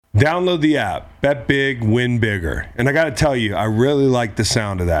Download the app, bet big, win bigger. And I got to tell you, I really like the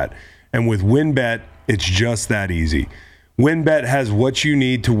sound of that. And with WynnBET, it's just that easy. WynnBET has what you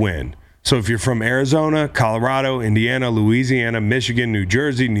need to win. So if you're from Arizona, Colorado, Indiana, Louisiana, Michigan, New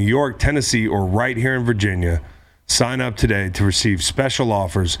Jersey, New York, Tennessee, or right here in Virginia, sign up today to receive special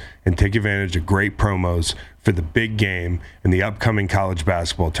offers and take advantage of great promos for the big game and the upcoming college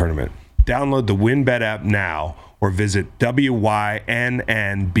basketball tournament. Download the WynnBET app now or visit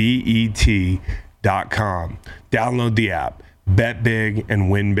WYNNBET.com. Download the app, bet big,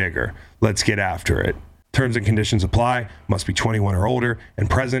 and win bigger. Let's get after it. Terms and conditions apply. Must be 21 or older and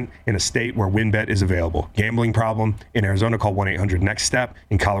present in a state where WynnBET is available. Gambling problem? In Arizona, call 1-800-NEXT-STEP.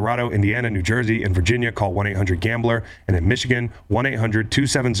 In Colorado, Indiana, New Jersey, and Virginia, call 1-800-GAMBLER. And in Michigan,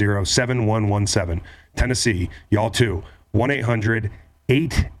 1-800-270-7117. Tennessee, y'all too.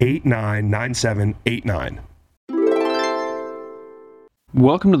 1-800-889-9789.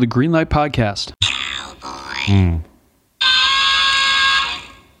 Welcome to the Greenlight Podcast.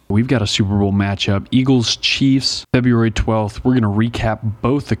 We've got a Super Bowl matchup, Eagles-Chiefs, February 12th. We're going to recap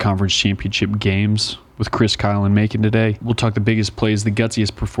both the conference championship games with Chris, Kyle, and Macon today. We'll talk the biggest plays, the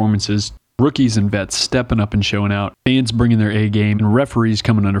gutsiest performances, rookies and vets stepping up and showing out, fans bringing their A game, and referees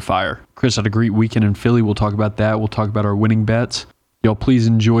coming under fire. Chris had a great weekend in Philly. We'll talk about that. We'll talk about our winning bets. Y'all please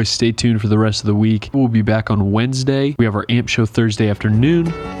enjoy. Stay tuned for the rest of the week. We'll be back on Wednesday. We have our AMP show Thursday afternoon,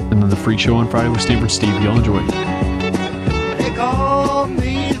 and then the Freak Show on Friday with Stanford Steve. Y'all enjoy. They call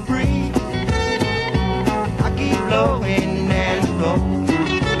me free. I keep blowing and blowing.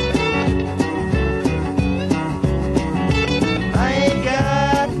 I ain't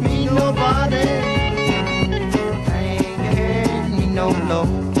got me nobody. I ain't got me no low.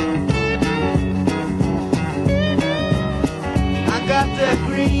 I got the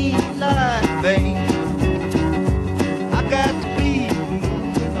green light, babe. I got to be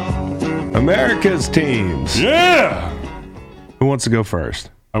moving on. America's teams. Yeah! Who wants to go first?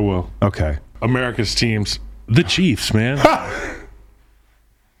 I will. Okay. America's teams. The Chiefs, man.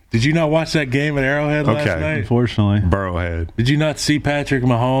 Did you not watch that game at Arrowhead last Okay. night? Unfortunately. Burrowhead. Did you not see Patrick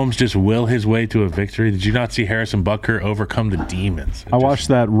Mahomes just will his way to a victory? Did you not see Harrison Butker overcome the demons? I watched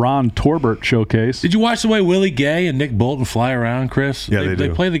that Ron Torbert showcase. Did you watch the way Willie Gay and Nick Bolton fly around, Chris? Yeah, they do. They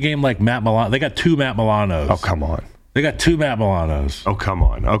play the game like Matt Milano. They got two Matt Milanos. Oh, come on. They got two Matt Milanos. Oh, come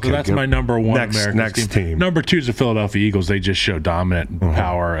on. Okay. So that's good. my number one American next team. Number two is the Philadelphia Eagles. They just show dominant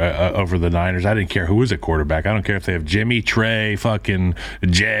power over the Niners. I didn't care who was at quarterback. I don't care if they have Jimmy, Trey, fucking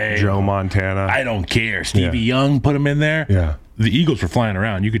Jay. Joe Montana. I don't care. Stevie Young, put him in there. Yeah. The Eagles were flying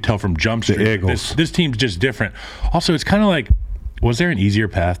around. You could tell from jump street. The Eagles. This team's just different. Also, it's kind of like, was there an easier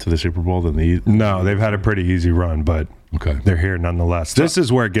path to the Super Bowl than the? No, they've had a pretty easy run, but they're here nonetheless. This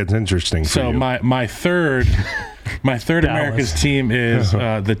is where it gets interesting for So you. my third America's team is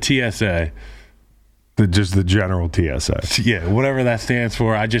the TSA. Just the general TSA. Yeah, whatever that stands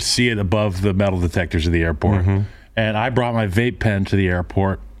for. I just see it above the metal detectors of the airport. And I brought my vape pen to the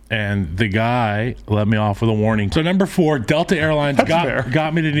airport, and the guy let me off with a warning. So number 4, Delta Airlines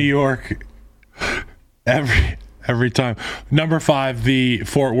got me to New York every time. Number 5, the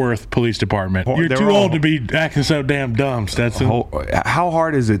Fort Worth Police Department. You're they're too all- old to be acting so damn dumb, Stetson. How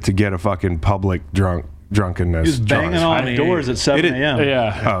hard is it to get a fucking public drunkenness Just banging charge? on doors at 7 a.m.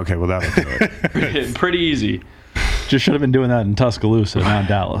 Yeah, Oh, okay, well, that'll do it. pretty easy. Just should have been doing that in Tuscaloosa, not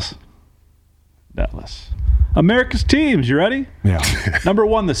Dallas. America's teams, you ready? Yeah. Number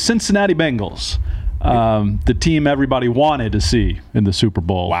 1, the Cincinnati Bengals. The team everybody wanted to see in the Super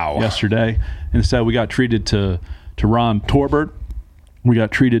Bowl yesterday. Instead, we got treated to Ron Torbert. We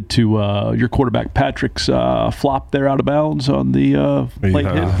got treated to your quarterback Patrick's flop there out of bounds on the late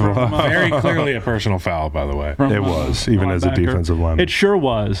hit. Very clearly a personal foul, by the way. It was, even as a linebacker. defensive lineman. It sure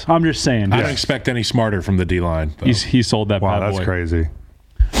was. I'm just saying. I don't expect any smarter from the D-line. though. He sold that Wow, bad that's boy. crazy.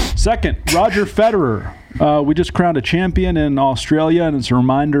 Second, Roger Federer. We just crowned a champion in Australia, and it's a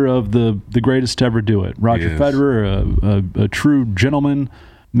reminder of the greatest to ever do it. Roger Yes. Federer, a true gentleman.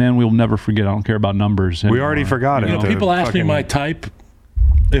 Man, we'll never forget. I don't care about numbers We anymore. already forgot it. You know, The people ask me fucking- my type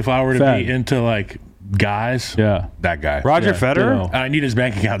if I were to Fed. be into like guys. Yeah. That guy. Roger Yeah, Federer? ditto. I need his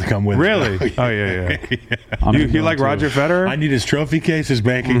bank account to come with Really? me. Oh, yeah. I'm You into like him, Roger too. Federer? I need his trophy case, his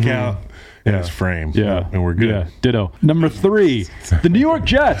bank account, and his frame. Yeah. And we're good. Yeah, ditto. Number 3, the New York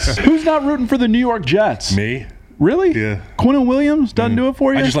Jets. Who's not rooting for the New York Jets? Me? Really? Yeah. Quentin Williams doesn't do it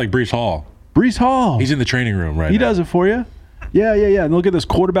for you? I just like Brees Hall. Brees Hall. He's in the training room right He now. does it for you. Yeah. And look at this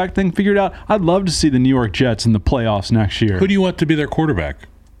quarterback thing figured out. I'd love to see the New York Jets in the playoffs next year. Who do you want to be their quarterback?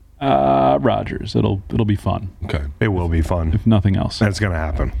 Rodgers. It'll be fun, Okay. It will be fun. if nothing else. That's going to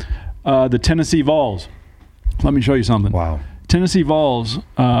happen. The Tennessee Vols. Let me show you something. Wow. Tennessee Vols.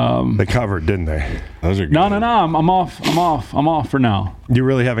 They covered, didn't they? Those are good. No. I'm off for now. You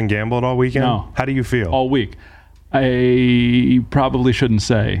really haven't gambled all weekend? No. How do you feel? All week. I probably shouldn't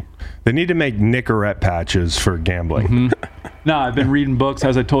say. They need to make Nicorette patches for gambling. No, I've been reading books.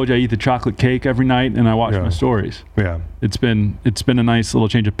 As I told you, I eat the chocolate cake every night, and I watch my stories. Yeah. It's been a nice little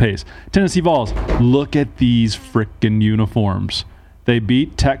change of pace. Tennessee Vols, look at these frickin' uniforms. They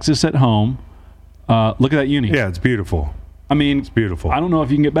beat Texas at home. Look at that uni. Yeah, it's beautiful. I mean, It's beautiful. I don't know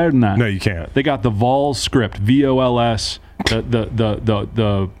if you can get better than that. No, you can't. They got the Vols script, VOLS,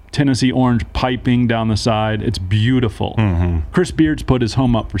 the Tennessee orange piping down the side. It's beautiful. Chris Beard's put his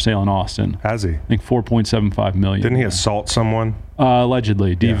home up for sale in Austin. Has he? I think $4.75 million. Didn't he assault someone?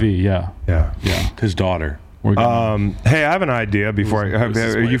 Allegedly, DV. Yeah. His daughter. We're gonna, Hey, I have an idea before.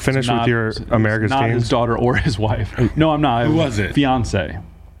 Are you finished with your America's not teams? his daughter or his wife. No, I'm not. Who was it? Fiance.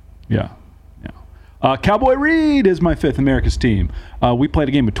 Yeah. Cowboy Reed is my fifth America's team. We played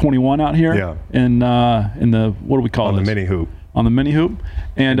a game of 21 out here. Yeah. In the what do we call On this? the mini hoop. On the mini hoop.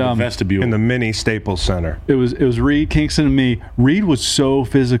 And Vestibule. In the mini Staples Center. it was Reed, Kingston, and me. Reed was so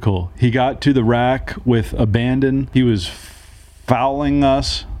physical. He got to the rack with abandon. He was fouling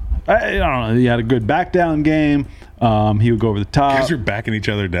us. I don't know. He had a good back down game. He would go over the top. You guys are backing each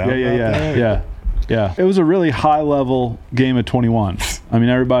other down. Yeah. It was a really high level game of 21. I mean,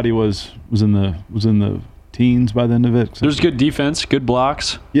 everybody was in the teens by the end of it. There's good defense, good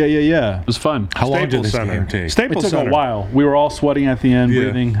blocks. Yeah. It was fun. How long did Staples this Center. game take? It Staples took Center. a while. We were all sweating at the end, Yeah.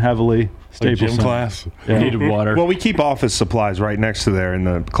 breathing heavily. Like Staples gym Center. class? Yeah. Needed water. Well, we keep office supplies right next to there in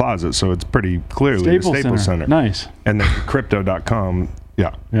the closet, so it's pretty clearly the Staples Center. Nice. And then crypto.com.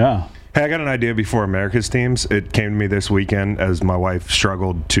 Yeah. Yeah. Hey, I got an idea before America's teams. It came to me this weekend as my wife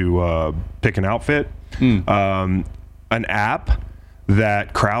struggled to pick an outfit. An app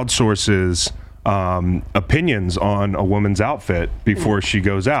that crowdsources opinions on a woman's outfit before she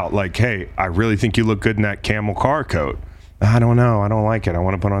goes out. Like, hey, I really think you look good in that camel car coat. I don't know. I don't like it. I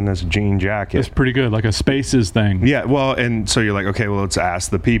want to put on this jean jacket. It's pretty good, like a Spaces thing. Yeah, well, and so you're like, okay, well, let's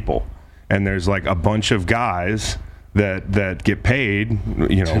ask the people. And there's like a bunch of guys that get paid,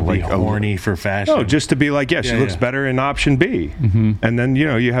 you know, To like be horny for fashion. no, just to be like, yeah, she looks better in option B. And then, you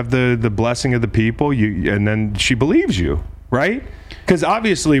know, you have the blessing of the people, and then she believes you, right? Because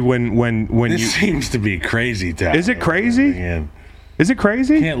obviously when This you seems to be crazy town. Is it crazy? Man. Is it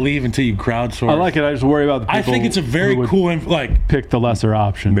crazy? Can't leave until you crowdsource. I like it. I just worry about the people I think it's a very who would cool, like, pick the lesser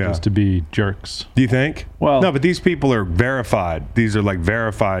option Yeah. just to be jerks. Do you think? Well- no, but these people are verified. These are like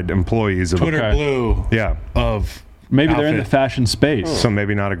verified employees of Twitter Okay. Blue Yeah. of Maybe they're in the outfit. fashion space. So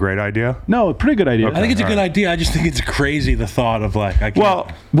maybe not a great idea. No, pretty good idea. I think it's a All good right. idea. I just think it's crazy, the thought of like, I can't.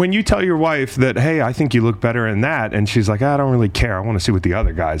 Well, when you tell your wife that, hey, I think you look better in that, and she's like, I don't really care. I want to see what the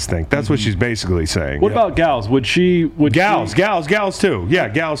other guys think. That's what she's basically saying. What about gals? Would she? Would gals? She, Gals too. Yeah,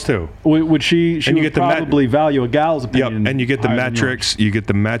 gals too. would she? She And you would get the met- probably value a gal's Yep, opinion. and you get the higher than yours. metrics. You get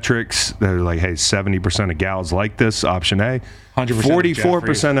the metrics. They're like, hey, 70% of gals like this, option A. 100%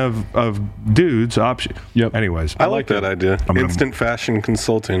 44% of dudes, option. Yep. Anyways, I like that idea. gonna- Instant fashion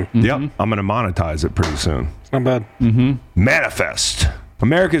consulting. Yep. I'm going to monetize it pretty soon. It's not bad. Manifest.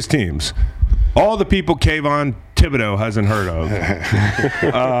 America's teams. All the people Kayvon Thibodeau hasn't heard of.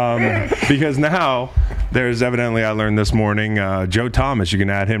 Because now there's evidently, I learned this morning, Joe Thomas. You can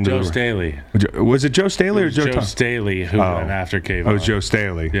add him to Joe the. Staley. Was it Joe Staley or Joe Joe Thomas? Staley who went after Kayvon. Oh, it was Joe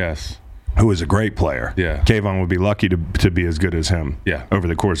Staley. Yes. Who was a great player. Yeah. Kayvon would be lucky to be as good as him. Yeah. Over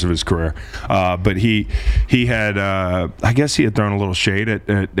the course of his career, but he had I guess he had thrown a little shade at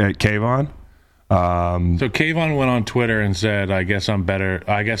Kayvon. So Kayvon went on Twitter and said, I guess I'm better.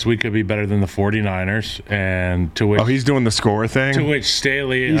 I guess we could be better than the 49ers. And to which, Oh, he's doing the score thing. to which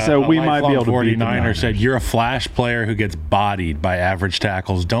Staley, He said, "We might be able to beat the 49er Niners." said, you're a flash player who gets bodied by average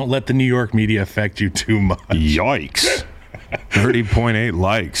tackles. Don't let the New York media affect you too much. Yikes! 30.8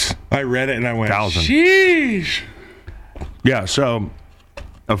 likes. I read it and I went, 1,000. sheesh. Yeah. So,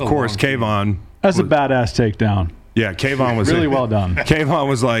 of course, Kayvon. That's a badass takedown. Yeah, Kayvon was Really well done. Kayvon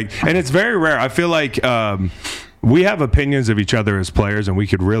was like, and it's very rare. I feel like we have opinions of each other as players, and we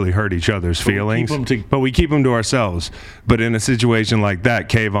could really hurt each other's feelings. But we keep them to ourselves. But in a situation like that,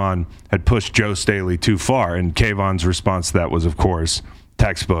 Kayvon had pushed Joe Staley too far, and Kayvon's response to that was, of course,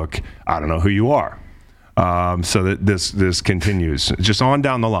 textbook. I don't know who you are. So that this continues just on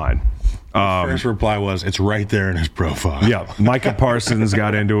down the line. First reply was, it's right there in his profile. Yeah, Micah Parsons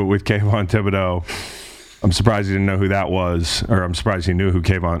got into it with Kayvon Thibodeau. I'm surprised he didn't know who that was, or I'm surprised he knew who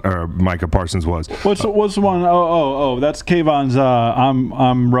Kayvon or Micah Parsons was. What's the one? Oh, that's Kayvon's.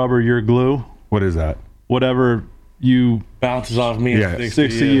 I'm rubber, you're glue. What is that? Whatever you Bounces off me Yeah. and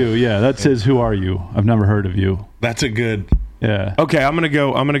sticks to you. Yeah, that's his. Who are you? I've never heard of you. That's a good. Yeah. Okay, I'm gonna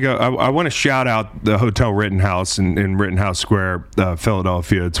go. I want to shout out the Hotel Rittenhouse in Rittenhouse Square,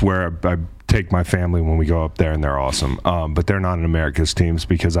 Philadelphia. It's where I take my family when we go up there, and they're awesome. But they're not in America's teams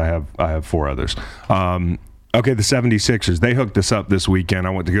because I have 4 others. Okay, the 76ers, they hooked us up this weekend. I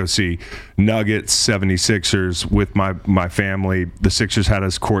went to go see Nuggets, 76ers with my family. The Sixers had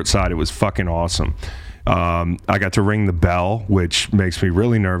us courtside. It was fucking awesome. I got to ring the bell, which makes me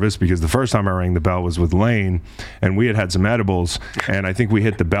really nervous because the first time I rang the bell was with Lane, and we had some edibles, and I think we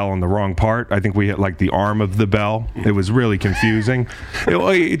hit the bell on the wrong part. I think we hit like the arm of the bell. It was really confusing.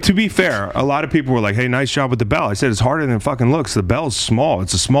 To be fair, a lot of people were like, "Hey, nice job with the bell." I said, "It's harder than it fucking looks. The bell's small.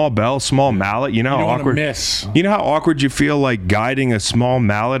 It's a small bell, small mallet. You know how awkward. You know how awkward you feel like guiding a small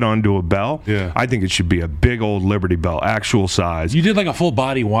mallet onto a bell? Yeah. I think it should be a big old Liberty Bell, actual size. You did like a full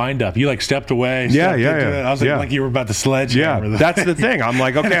body wind up. You like stepped away. Yeah. I was like you were about to sledgehammer. Yeah, that's the thing. I'm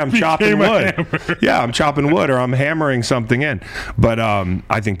like, okay, I'm chopping wood. Yeah, I'm chopping wood, or I'm hammering something in. But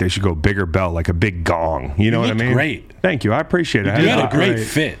I think they should go bigger bell, like a big gong. You know what I mean? Great. Thank you. I appreciate it. You had a great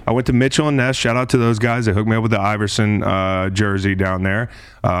fit. I went to Mitchell and Ness. Shout out to those guys. They hooked me up with the Iverson jersey down there.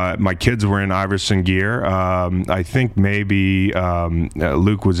 My kids were in Iverson gear. I think maybe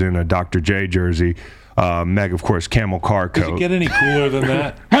Luke was in a Dr. J jersey. Meg, of course, camel car coat. Does it get any cooler than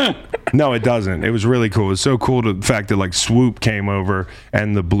that? No, it doesn't. It was really cool. It was so cool the fact that like Swoop came over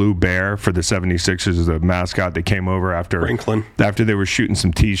and the Blue Bear for the 76ers, the mascot, they came over after they were shooting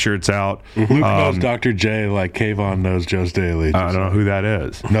some T-shirts out. Luke knows Dr. J like Kayvon knows Joe Staley. I don't know who that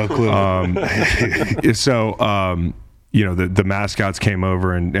is. No clue. The mascots came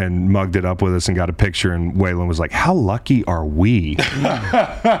over and mugged it up with us and got a picture, and Waylon was like, "How lucky are we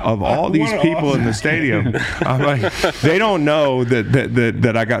of all these people in the stadium?" I'm like, they don't know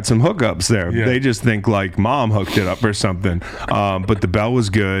that I got some hookups there. Yeah. They just think like Mom hooked it up or something. But the bell was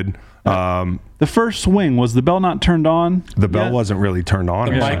good. The first swing, was the bell not turned on? The bell wasn't really turned on.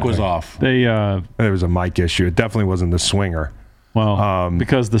 The mic was off. There was a mic issue. It definitely wasn't the swinger. Well,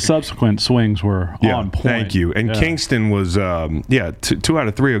 because the subsequent swings were on point. Thank you. And Kingston was, 2 out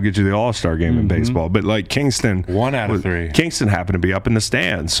of 3 will get you the All-Star game in baseball. But like Kingston, 1 out of 3. Kingston happened to be up in the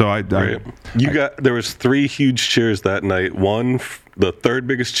stands, so there was 3 huge cheers that night. One, the third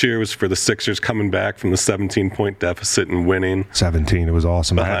biggest cheer was for the Sixers coming back from the 17-point deficit and winning. 17, it was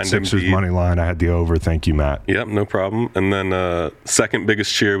awesome. I had Sixers money line. I had the over. Thank you, Matt. Yep, no problem. And then second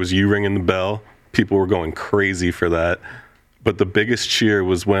biggest cheer was you ringing the bell. People were going crazy for that. But the biggest cheer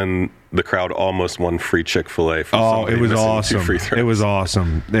was when the crowd almost won free Chick-fil-A. It was awesome. It was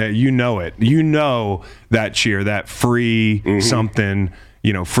awesome. You know it. You know that cheer, that free something,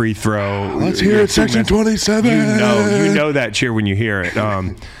 free throw. Let's hear it, Section 27. You know that cheer when you hear it.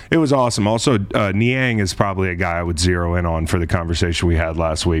 It was awesome. Also, Niang is probably a guy I would zero in on for the conversation we had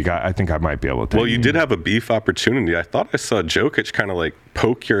last week. I think I might be able to. Well, you did have a beef opportunity. I thought I saw Jokic kind of like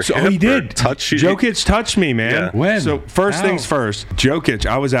poke your hip. Oh, he did. Touch you. Jokic touched me, man. Yeah. When? So first things first, Jokic,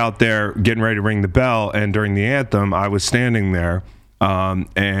 I was out there getting ready to ring the bell, and during the anthem, I was standing there.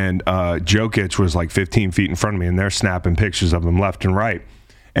 And Jokic was like 15 feet in front of me, and they're snapping pictures of him left and right.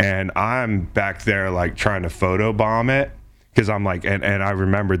 And I'm back there like trying to photobomb it because I'm like, and I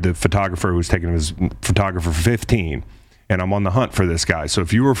remembered the photographer who was taking his photographer 15, and I'm on the hunt for this guy. So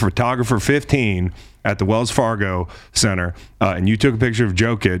if you were photographer 15 at the Wells Fargo Center and you took a picture of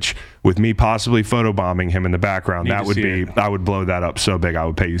Jokic with me possibly photobombing him in the background, I would blow that up so big. I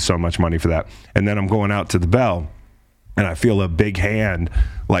would pay you so much money for that. And then I'm going out to the bell, and I feel a big hand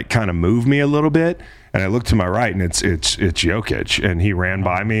like kind of move me a little bit. And I look to my right, and it's Jokic, and he ran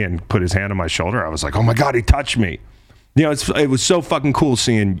by me and put his hand on my shoulder. I was like, "Oh my God, he touched me!" It was so fucking cool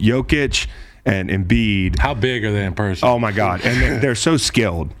seeing Jokic and Embiid. How big are they in person? Oh my God, and they're so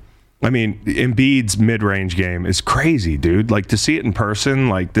skilled. I mean, Embiid's mid-range game is crazy, dude. Like, to see it in person,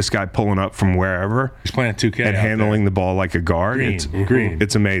 like this guy pulling up from wherever. He's playing 2K and handling the ball like a guard.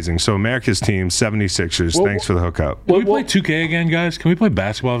 It's amazing. So America's team, 76ers, thanks for the hookup. Can we play 2K again, guys? Can we play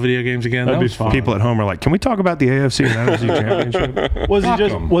basketball video games again? That'd be fun. People at home are like, can we talk about the AFC and NFC Championship?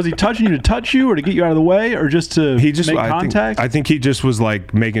 Was he touching you to touch you, or to get you out of the way, or just to make contact? I think he just was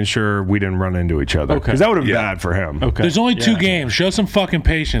like making sure we didn't run into each other. Because that would have been bad for him. Okay. There's only 2 games. Show some fucking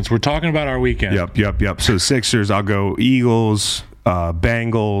patience. We're talking about our weekend. Yep. So Sixers, I'll go Eagles,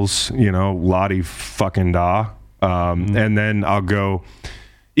 Bengals, Lottie fucking da. And then I'll go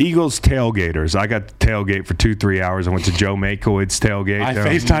Eagles tailgaters. I got the tailgate for 2-3 hours. I went to Joe Makowitz's tailgate. I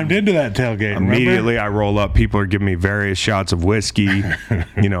FaceTimed into that tailgate. Immediately I roll up. People are giving me various shots of whiskey.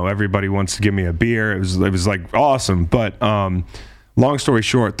 Everybody wants to give me a beer. It was like awesome. But long story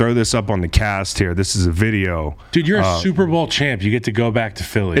short, throw this up on the cast here. This is a video. Dude, you're a Super Bowl champ. You get to go back to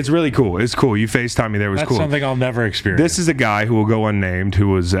Philly. It's really cool. It's cool. You FaceTime me there. It was That's cool. something I'll never experience. This is a guy who will go unnamed who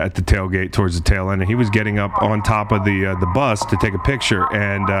was at the tailgate towards the tail end, and he was getting up on top of the bus to take a picture.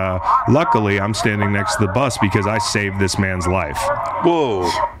 And luckily, I'm standing next to the bus because I saved this man's life. Whoa.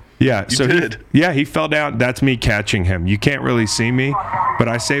 Yeah, You did? He fell down. That's me catching him. You can't really see me, but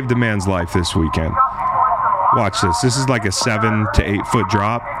I saved the man's life this weekend. Watch this. This is like a 7 to 8 foot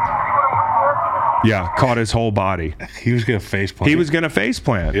drop. Yeah, caught his whole body. He was going to faceplant. He was going to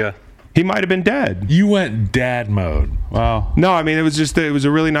faceplant. Yeah. He might have been dead. You went dad mode. Wow. No, I mean it was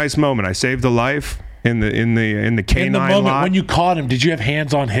a really nice moment. I saved a life in the canine In the moment lot. when you caught him, did you have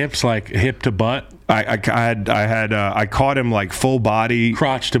hands on hips, like hip to butt? I caught him like full body,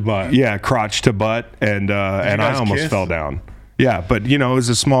 Crotch to butt. yeah, crotch to butt, and I guys almost kiss? fell down. Yeah, but it was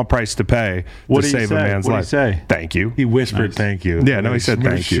a small price to pay What to did he save a say? man's What did life. he say? Thank you. He whispered, "Thank you." Yeah, no, he said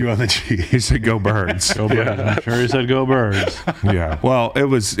thank Smooshed you. on the cheek. He said, "Go Birds." Go Birds. I'm sure he said go Birds. Yeah. Well, it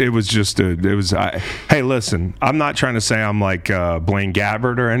was just hey, listen, I'm not trying to say I'm like Blaine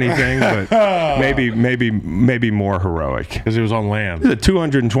Gabbert or anything, but maybe more heroic. Because it was on land. He's a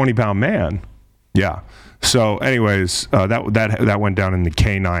 220-pound man. Yeah. So, anyways, that went down in the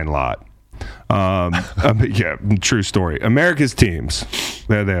K9 lot. Yeah, true story. America's teams.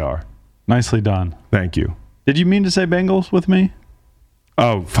 There they are. Nicely done. Thank you. Did you mean to say Bengals with me?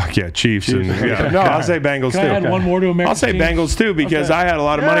 Oh, fuck yeah, Chiefs. And, yeah. No, I'll say Bengals Can too. I add one more to American I'll say teams? Bengals too because I had a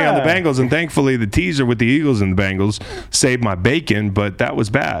lot of money on the Bengals, and thankfully the teaser with the Eagles and the Bengals saved my bacon, but that was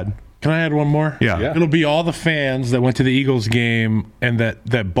bad. Can I add one more? Yeah. It'll be all the fans that went to the Eagles game and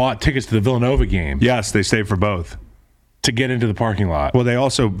that bought tickets to the Villanova game Yes, they stayed for both. to get into the parking lot. Well, they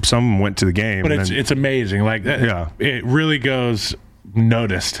also some went to the game. But and it's then- it's amazing. Like Yeah. it really goes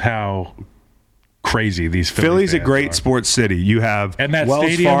noticed how crazy these Philly's a fans great are. sports city. You have And that Wells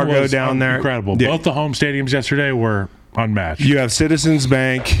stadium Fargo was down there. incredible. Yeah. Both the home stadiums yesterday were unmatched. You have Citizens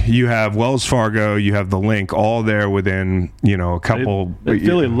Bank, you have Wells Fargo, you have the Link, all there within a couple.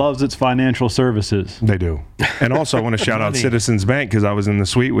 Philly loves its financial services. They do. And also, I want to shout out Citizens Bank because I was in the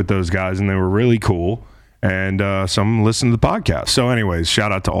suite with those guys and they were really cool. And some listen to the podcast. So, anyways,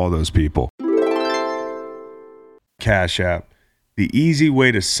 shout out to all those people. Cash App, the easy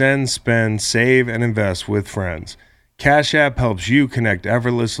way to send, spend, save, and invest with friends. Cash App helps you connect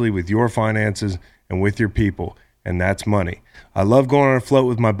effortlessly with your finances and with your people, and that's money. I love going on a float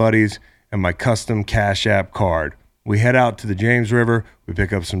with my buddies and my custom Cash App card. We head out to the James River, we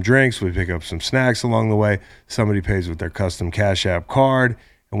pick up some drinks, we pick up some snacks along the way. Somebody pays with their custom Cash App card,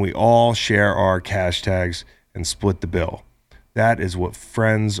 and we all share our cash tags and split the bill. That is what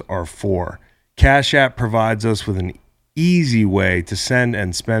friends are for. Cash App provides us with an easy way to send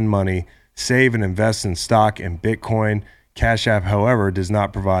and spend money, save and invest in stock and Bitcoin. Cash App, however, does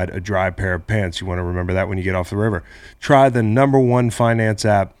not provide a dry pair of pants. You want to remember that when you get off the river. Try the #1 finance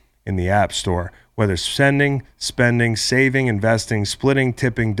app in the App Store. Whether sending, spending, saving, investing, splitting,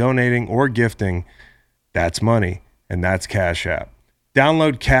 tipping, donating, or gifting, that's money, and that's Cash App.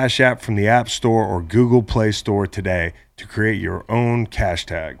 Download Cash App from the App Store or Google Play Store today to create your own cash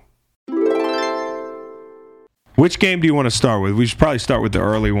tag. Which game do you want to start with? We should probably start with the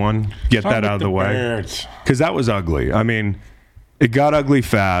early one, get that out of the way. Because that was ugly. I mean, it got ugly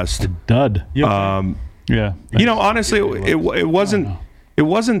fast. Dud. Yeah. Honestly, it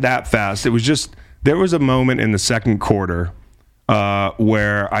wasn't that fast. It was just there was a moment in the second quarter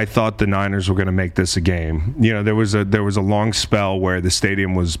where I thought the Niners were going to make this a game. There was a long spell where the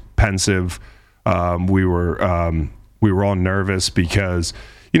stadium was pensive. We were all nervous because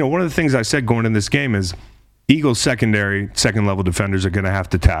one of the things I said going in this game is Eagles second level defenders are going to have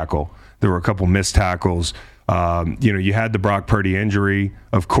to tackle. There were a couple missed tackles. You had the Brock Purdy injury,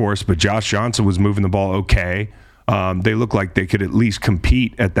 of course, but Josh Johnson was moving the ball okay. They looked like they could at least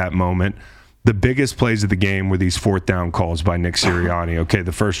compete at that moment. The biggest plays of the game were these fourth down calls by Nick Sirianni. Okay,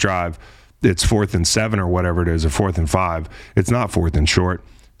 the first drive, it's 4th and 7 or whatever it is, or 4th and 5. It's not 4th and short.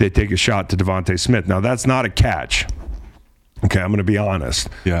 They take a shot to Devontae Smith. Now, that's not a catch. Okay, I'm going to be honest.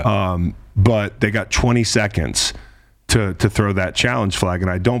 Yeah. But they got 20 seconds to throw that challenge flag,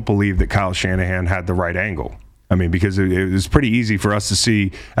 and I don't believe that Kyle Shanahan had the right angle. I mean, because it was pretty easy for us to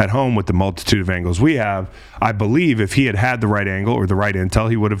see at home with the multitude of angles we have. I believe if he had the right angle or the right intel,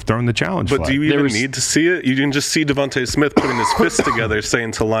 he would have thrown the challenge But flag. do you even need to see it? You didn't just see Devontae Smith putting his fists together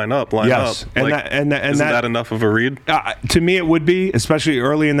saying to line up. Yes. Isn't And that enough of a read? To me, it would be, especially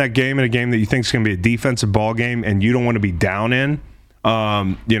early in that game, in a game that you think is going to be a defensive ball game and you don't want to be down in.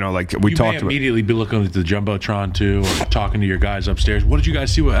 Like we You talked may about. immediately be looking at the Jumbotron too, or talking to your guys upstairs. What did you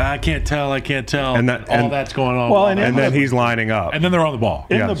guys see? I can't tell. And That's going on. Well, And then he's lining up. and then they're on the ball.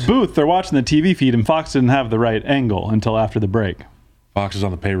 In Yes. the booth, they're watching the TV feed, and Fox didn't have the right angle until after the break. Fox is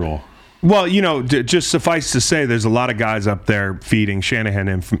on the payroll. Well, just suffice to say, there's a lot of guys up there feeding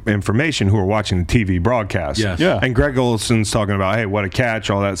Shanahan information who are watching the TV broadcast. Yes. Yeah. And Greg Olson's talking about, hey, what a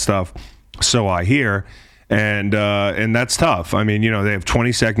catch, all that stuff. So I hear. And that's tough. I mean, they have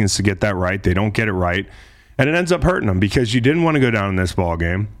 20 seconds to get that right. They don't get it right. And it ends up hurting them because you didn't want to go down in this ball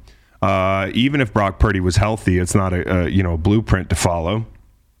game. Even if Brock Purdy was healthy, it's not a blueprint to follow.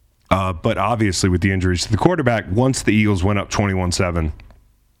 But obviously with the injuries to the quarterback, once the Eagles went up 21-7,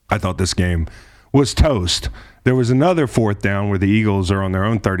 I thought this game was toast. There was another fourth down where the Eagles are on their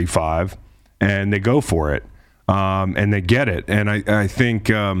own 35, and they go for it, and they get it. And I think,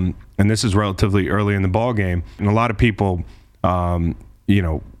 and this is relatively early in the ball game, and a lot of people,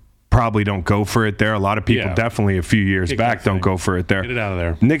 probably don't go for it there. A lot of people definitely a few years back don't go for it there. Get it out of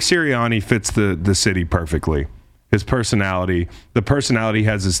there. Nick Sirianni fits the city perfectly. His personality, the personality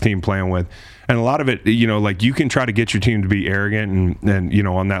has his team playing with. And a lot of it, you can try to get your team to be arrogant and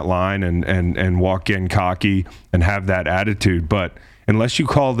on that line and walk in cocky and have that attitude. But unless you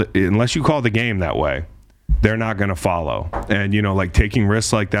call the game that way, they're not going to follow. And, taking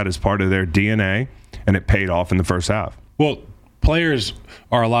risks like that is part of their DNA, and it paid off in the first half. Well, players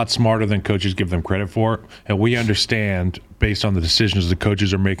are a lot smarter than coaches give them credit for, and we understand, based on the decisions the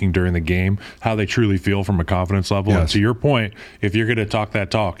coaches are making during the game, how they truly feel from a confidence level. Yes. And to your point, if you're going to talk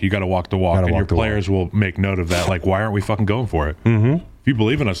that talk, you got to walk the walk, and your players will make note of that. Like, why aren't we fucking going for it? Mm-hmm. If you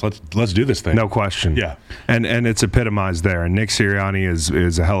believe in us, let's do this thing. No question. Yeah. And it's epitomized there. And Nick Sirianni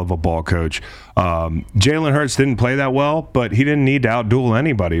is a hell of a ball coach. Jalen Hurts didn't play that well, but he didn't need to outduel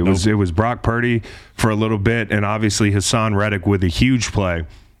anybody. It was Brock Purdy for a little bit, and obviously Hassan Reddick with a huge play.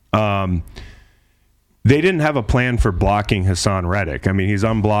 They didn't have a plan for blocking Hassan Reddick. I mean, he's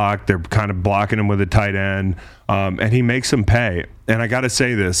unblocked. They're kind of blocking him with a tight end, and he makes him pay. And I got to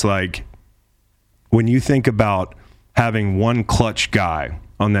say this, when you think about having one clutch guy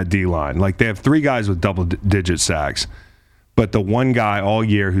on that D-line, they have three guys with double-digit sacks, but the one guy all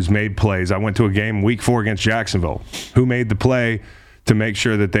year who's made plays. I went to a game week 4 against Jacksonville. Who made the play to make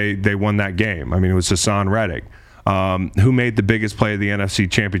sure that they won that game? I mean, it was Hassan Reddick. Who made the biggest play of the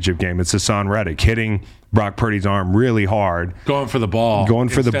NFC Championship game? It's Hassan Reddick, hitting Brock Purdy's arm really hard. Going for the ball.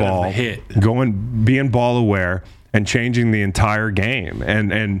 Instead of the hit. Being ball aware and changing the entire game.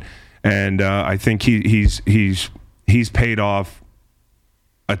 And I think he's paid off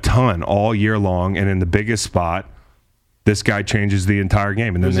a ton all year long, and in the biggest spot, this guy changes the entire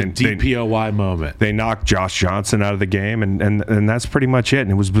game. And It was then a DPOY moment. They knocked Josh Johnson out of the game, and that's pretty much it.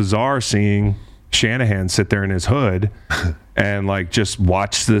 And it was bizarre seeing Shanahan sit there in his hood and just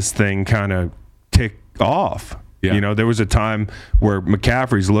watch this thing kind of tick off. Yeah. There was a time where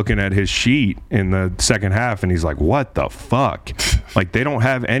McCaffrey's looking at his sheet in the second half, and he's like, what the fuck? They don't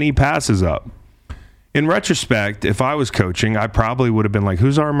have any passes up. In retrospect, if I was coaching, I probably would have been like,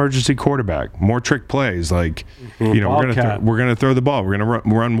 who's our emergency quarterback? More trick plays. We're gonna throw the ball. We're gonna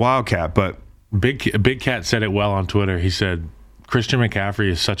run Wildcat. But Big Cat said it well on Twitter. He said Christian McCaffrey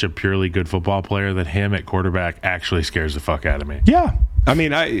is such a purely good football player that him at quarterback actually scares the fuck out of me. Yeah. I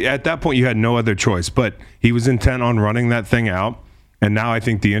mean, at that point, you had no other choice. But he was intent on running that thing out. And now I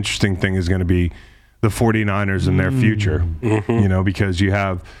think the interesting thing is going to be the 49ers and their future, because you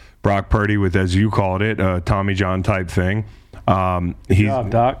have Brock Purdy with, as you called it, a Tommy John type thing. Good job,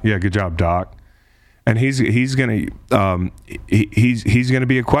 Doc. Yeah, good job, Doc. And he's gonna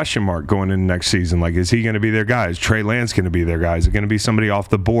be a question mark going into next season. Is he gonna be their guy? Is Trey Lance gonna be their guy? Is it gonna be somebody off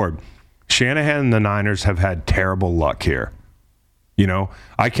the board? Shanahan and the Niners have had terrible luck here.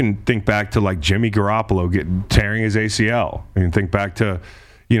 I can think back to Jimmy Garoppolo tearing his ACL. I can think back to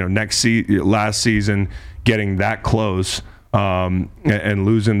last season getting that close and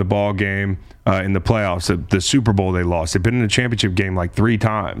losing the ball game in the playoffs. The Super Bowl they lost. They've been in the championship game 3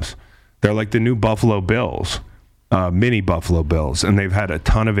 times. They're like the new Buffalo Bills, mini Buffalo Bills, and they've had a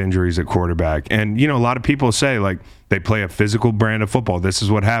ton of injuries at quarterback. And, a lot of people say, they play a physical brand of football. This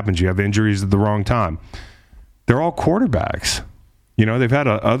is what happens. You have injuries at the wrong time. They're all quarterbacks. They've had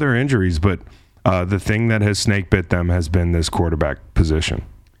other injuries, but the thing that has snake bit them has been this quarterback position.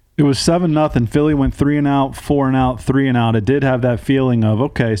 It was 7-0. Philly went 3 and out, 4 and out, 3 and out. It did have that feeling of,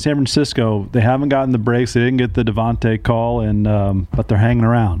 okay, San Francisco, they haven't gotten the breaks. They didn't get the Devontae call, but they're hanging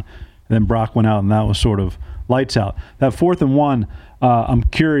around. And then Brock went out, and that was sort of lights out. That 4th and 1, I'm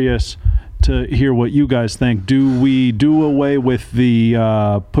curious to hear what you guys think. Do we do away with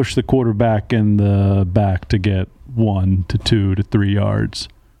the push the quarterback in the back to get 1 to 2 to 3 yards.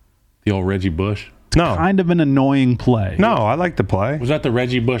 The old Reggie Bush. No. Kind of an annoying play. No, I like the play. Was that the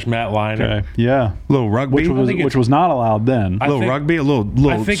Reggie Bush Matt Liner? Okay. Yeah. Little rugby. Which was not allowed then. A little rugby, a little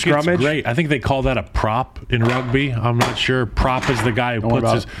I think scrummage. It's great. I think they call that a prop in rugby. I'm not sure. Prop is the guy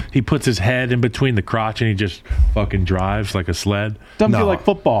who puts his head in between the crotch and he just fucking drives like a sled. Doesn't No. feel like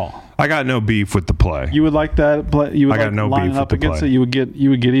football. I got no beef with the play. You would like that play? You would I got like no lining beef up with the against play. it? You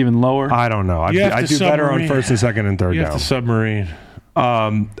would get even lower? I don't know. I do better on first and second and third You down. have to submarine.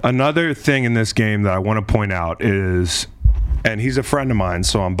 Another thing in this game that I want to point out is, and he's a friend of mine,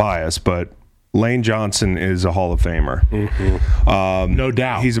 so I'm biased, but Lane Johnson is a Hall of Famer. No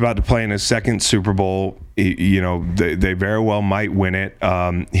doubt. He's about to play in his second Super Bowl. They very well might win it.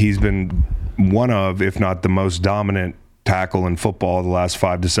 He's been one of, if not the most dominant tackle in football the last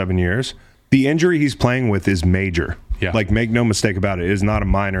 5 to 7 years. The injury he's playing with is major. Yeah. Like, make no mistake about it. It is not a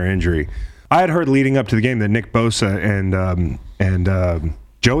minor injury. I had heard leading up to the game that Nick Bosa and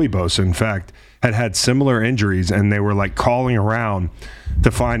Joey Bosa, in fact, had similar injuries, and they were like calling around to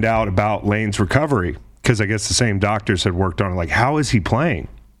find out about Lane's recovery because I guess the same doctors had worked on it. Like, how is he playing?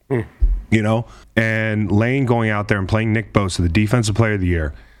 And Lane going out there and playing Nick Bosa, the defensive player of the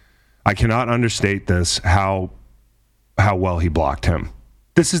year. I cannot understate this, how well he blocked him.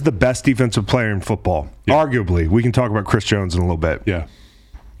 This is the best defensive player in football, arguably. We can talk about Chris Jones in a little bit. Yeah.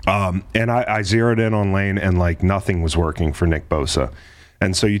 And I zeroed in on Lane, and like nothing was working for Nick Bosa.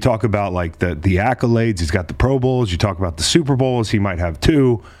 And so you talk about like the accolades. He's got the Pro Bowls. You talk about the Super Bowls. He might have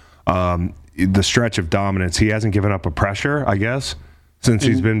 2. The stretch of dominance. He hasn't given up a pressure, I guess, since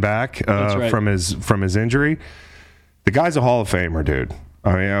he's been back from his injury. The guy's a Hall of Famer, dude.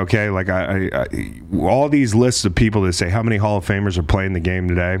 I mean, okay, like I all these lists of people that say how many Hall of Famers are playing the game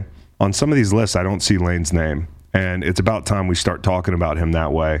today. On some of these lists, I don't see Lane's name, and it's about time we start talking about him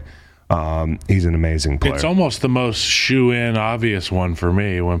that way. He's an amazing player. It's almost the most shoe-in obvious one for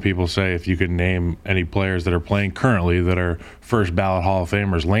me when people say if you could name any players that are playing currently that are first ballot Hall of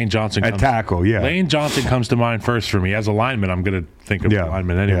Famers. Lane Johnson at tackle, yeah. Lane Johnson comes to mind first for me. As a lineman, I'm going to think of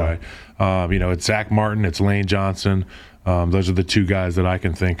lineman anyway. Yeah. It's Zach Martin, it's Lane Johnson. Those are the 2 guys that I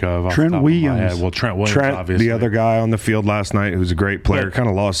can think of. Off Trent the top Williams. Of my head. Well, Trent Williams, obviously. The other guy on the field last night who's a great player, kind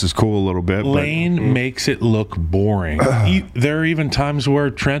of lost his cool a little bit. Lane makes it look boring. There are even times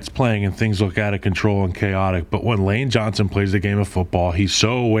where Trent's playing and things look out of control and chaotic. But when Lane Johnson plays the game of football, he's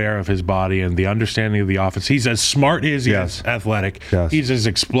so aware of his body and the understanding of the offense. He's as smart as he is athletic. Yes. He's as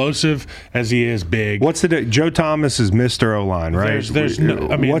explosive as he is big. What's Joe Thomas is Mr. O-line, right?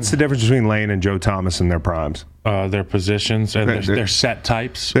 What's the difference between Lane and Joe Thomas in their primes? Their positions and their set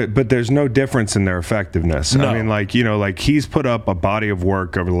types. But there's no difference in their effectiveness. No. I mean, he's put up a body of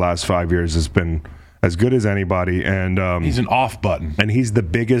work over the last 5 years that's been as good as anybody. And he's an off button. And he's the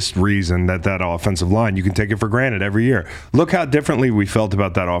biggest reason that offensive line, you can take it for granted every year. Look how differently we felt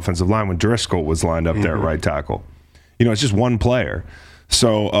about that offensive line when Driscoll was lined up there at right tackle. It's just one player.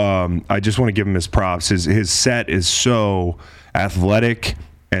 So I just want to give him his props. His set is so athletic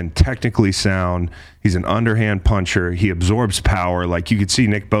and technically sound. He's an underhand puncher. He absorbs power. Like, you could see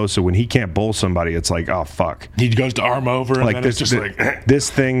Nick Bosa, when he can't bowl somebody, it's like, oh, fuck. He goes to arm over. And like then this, it's just this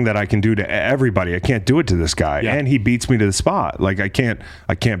thing that I can do to everybody, I can't do it to this guy. Yeah. And he beats me to the spot. Like, I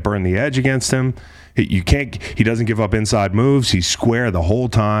can't burn the edge against him. He doesn't give up inside moves. He's square the whole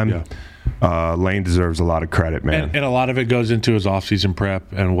time. Yeah. Lane deserves a lot of credit, man. And a lot of it goes into his offseason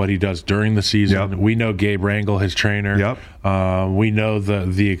prep and what he does during the season. Yep. We know Gabe Rangel, his trainer. Yep. We know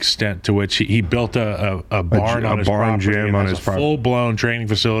the extent to which he built a barn on his property. Gym on his property. Full-blown training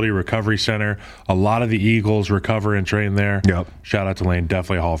facility, recovery center. A lot of the Eagles recover and train there. Yep. Shout out to Lane.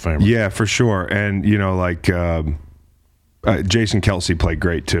 Definitely a Hall of Famer. Yeah, for sure. And, Jason Kelsey played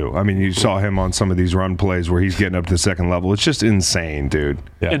great too. I mean, you saw him on some of these run plays where he's getting up to the second level. It's just insane, dude.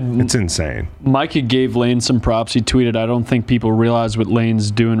 Yeah. It's insane. Micah gave Lane some props. He tweeted, "I don't think people realize what Lane's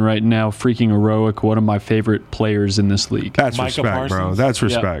doing right now. Freaking heroic. One of my favorite players in this league." That's Micah respect, Parsons? bro. That's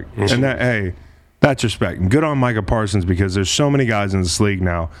respect. Yeah. And that's respect. And good on Micah Parsons, because there's so many guys in this league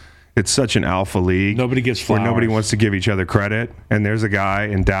now. It's such an alpha league. Nobody gets flowers. Where nobody wants to give each other credit. And there's a guy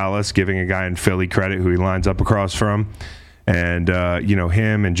in Dallas giving a guy in Philly credit who he lines up across from. And,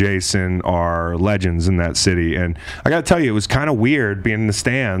 him and Jason are legends in that city. And I got to tell you, it was kind of weird being in the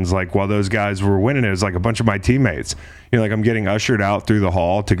stands, like, while those guys were winning. It was like a bunch of my teammates. I'm getting ushered out through the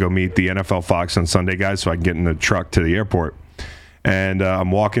hall to go meet the NFL Fox on Sunday guys so I can get in the truck to the airport. And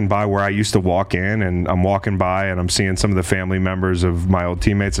I'm walking by where I used to walk in, and I'm walking by, and I'm seeing some of the family members of my old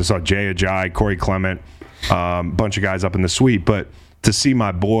teammates. I saw Jay Ajayi, Corey Clement, bunch of guys up in the suite. But to see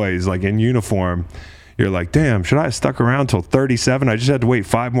my boys, like, in uniform, you're like, damn, should I have stuck around till 37? I just had to wait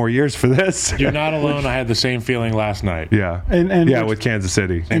 5 more years for this. You're not alone. I had the same feeling last night. Yeah. And yeah, with Kansas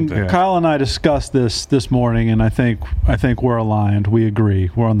City. And Kyle and I discussed this morning, and I think we're aligned. We agree.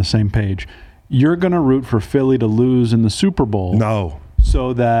 We're on the same page. You're going to root for Philly to lose in the Super Bowl. No.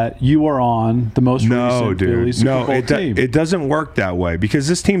 So that you are on the most recent Philly Super Bowl team. It doesn't work that way because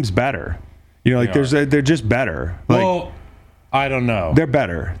this team's better. You know, like they're just better. Like, well, I don't know. They're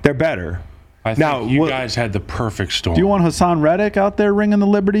better. They're better. I think you guys had the perfect storm. Do you want Hassan Reddick out there ringing the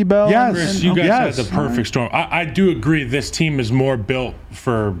Liberty Bell? Yes. Chris, you guys had the perfect storm. I do agree this team is more built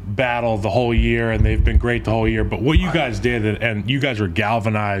for battle the whole year, and they've been great the whole year. But what you guys did, and you guys were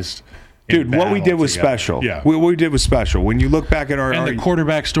galvanized. Dude, what we did was special. Yeah. What we did was special. When you look back at the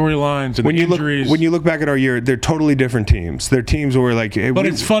quarterback storylines and the injuries. When you look back at our year, they're totally different teams. They're teams where like... Hey, but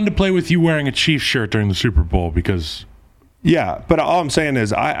it's fun to play with you wearing a Chiefs shirt during the Super Bowl because... Yeah, but all I'm saying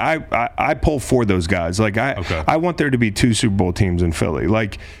is I pull for those guys. Like I want there to be 2 Super Bowl teams in Philly.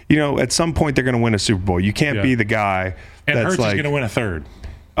 Like, you know, at some point they're going to win a Super Bowl. You can't be the guy and that's Hurts like... is going to win a third.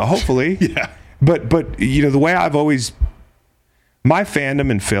 Hopefully. Yeah. But you know, the way I've always... My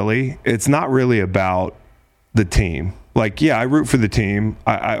fandom in Philly, it's not really about the team. Like, yeah, I root for the team.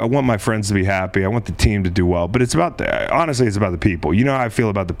 I want my friends to be happy. I want the team to do well. But it's about honestly, it's about the people. You know how I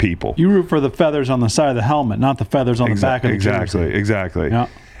feel about the people. You root for the feathers on the side of the helmet, not the feathers on the back of the jersey. Exactly. Yeah.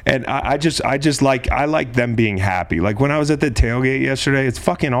 And I like them being happy. Like when I was at the tailgate yesterday, it's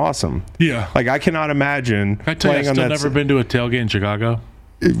fucking awesome. Yeah. Like I cannot imagine. Can I tell you, I've still never been to a tailgate in Chicago.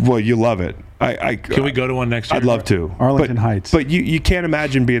 Well, you love it. Can we go to one next year? I'd love to. Arlington Heights. But you can't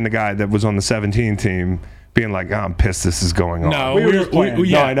imagine being the guy that was on the 17 team being like, oh, I'm pissed this is going on. No, we were just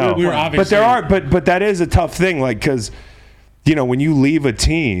playing. I know. We were obviously. But that is a tough thing. Like, because, you know, when you leave a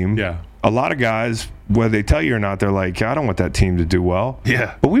team, a lot of guys, whether they tell you or not, they're like, I don't want that team to do well.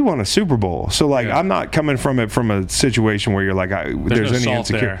 Yeah. But we won a Super Bowl. So, like, I'm not coming from it from a situation where you're like, there's any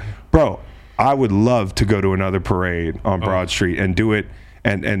insecurity. Bro, I would love to go to another parade on Broad Street and do it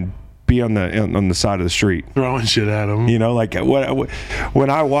and be on the side of the street throwing shit at them. You know, like when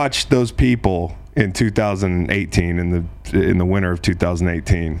I watched those people in 2018 in the winter of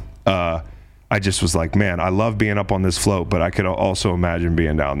 2018, I just was like, man, I love being up on this float, but I could also imagine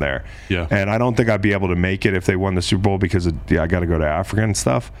being down there. Yeah. And I don't think I'd be able to make it if they won the Super Bowl because I got to go to Africa and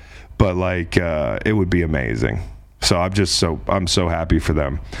stuff. But like, it would be amazing. So I'm so happy for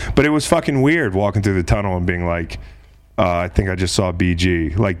them. But it was fucking weird walking through the tunnel and being like, I think I just saw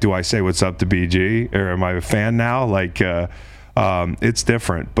BG. Like, do I say what's up to BG? Or am I a fan now? Like, it's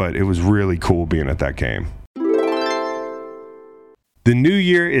different, but it was really cool being at that game. The new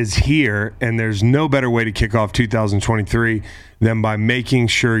year is here, and there's no better way to kick off 2023 than by making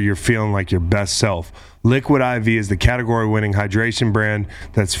sure you're feeling like your best self. Liquid IV is the category-winning hydration brand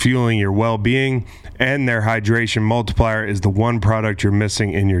that's fueling your well-being, and their hydration multiplier is the one product you're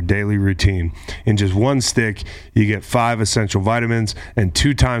missing in your daily routine. In just one stick, you get 5 essential vitamins and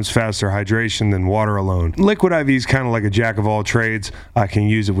 2 times faster hydration than water alone. Liquid IV is kind of like a jack of all trades. I can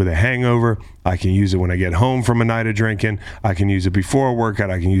use it with a hangover. I can use it when I get home from a night of drinking. I can use it before a workout.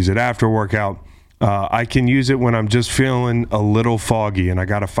 I can use it after a workout. I can use it when I'm just feeling a little foggy and I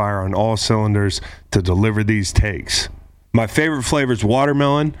got to fire on all cylinders to deliver these takes. My favorite flavor is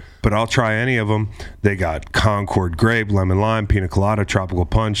watermelon, but I'll try any of them. They got Concord grape, lemon lime, pina colada, tropical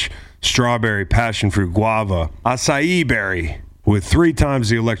punch, strawberry, passion fruit, guava, acai berry, with 3 times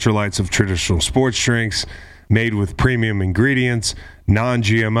the electrolytes of traditional sports drinks, made with premium ingredients,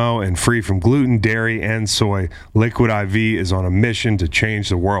 non-GMO, and free from gluten, dairy, and soy. Liquid IV is on a mission to change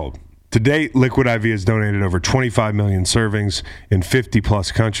the world. To date, Liquid IV has donated over 25 million servings in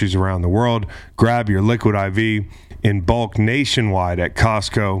 50-plus countries around the world. Grab your Liquid IV in bulk nationwide at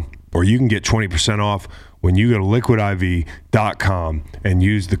Costco, or you can get 20% off when you go to liquidiv.com and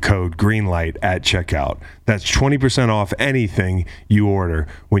use the code GREENLIGHT at checkout. That's 20% off anything you order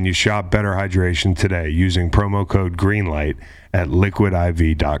when you shop Better Hydration today using promo code GREENLIGHT at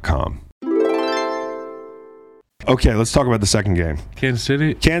liquidiv.com. Okay, let's talk about the second game.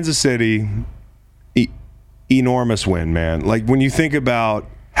 Kansas City, enormous win, man. Like, when you think about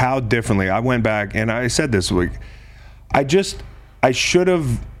how differently, I went back and I said this week, I should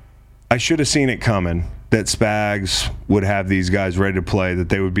have seen it coming that Spags would have these guys ready to play, that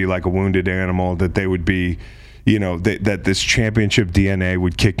they would be like a wounded animal, that they would be, you know, that this championship DNA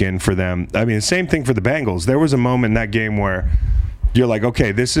would kick in for them. I mean, the same thing for the Bengals. There was a moment in that game where you're like,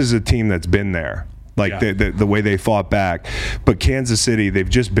 okay, this is a team that's been there. Like the way they fought back, but Kansas City, they've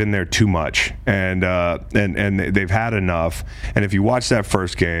just been there too much, and they've had enough. And if you watch that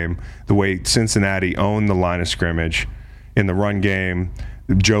first game, the way Cincinnati owned the line of scrimmage in the run game,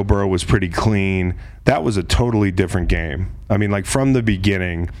 Joe Burrow was pretty clean. That was a totally different game. I mean, like from the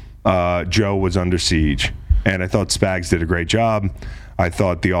beginning, Joe was under siege, and I thought Spags did a great job. I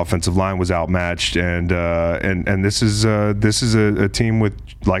thought the offensive line was outmatched, and this is a team with,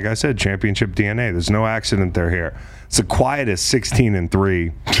 like I said, championship DNA. There's no accident they're here. It's the quietest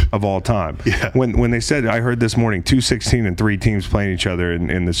 16-3 of all time. Yeah. When they said, I heard this morning, 2 16-3 teams playing each other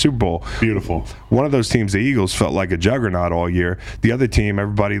in the Super Bowl. Beautiful. One of those teams, the Eagles, felt like a juggernaut all year. The other team,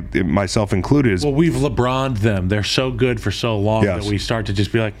 everybody, myself included, is Well, we've LeBron'd them. They're so good for so long Yes. that we start to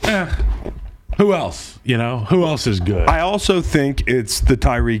just be like, who else? You know, who else is good? I also think it's the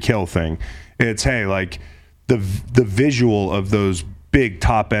Tyreek Hill thing. It's, hey, like the visual of those big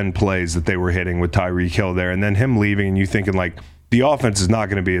top end plays that they were hitting with Tyreek Hill there, and then him leaving, and you thinking like the offense is not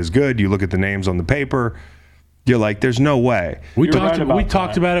going to be as good. You look at the names on the paper, you're like, there's no way. we You're talked right about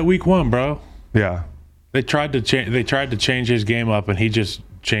that. about it week 1, bro. Yeah. They tried to change his game up, and he just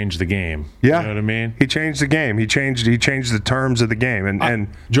changed the game. Yeah. You know what I mean? He changed the game. He changed the terms of the game. And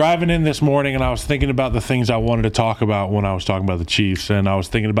Driving in this morning, and I was thinking about the things I wanted to talk about when I was talking about the Chiefs, and I was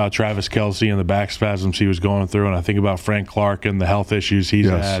thinking about Travis Kelce and the back spasms he was going through, and I think about Frank Clark and the health issues he's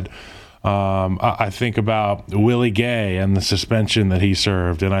Yes. had. I think about Willie Gay and the suspension that he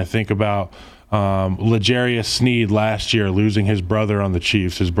served, and I think about L'Jarius Sneed last year losing his brother on the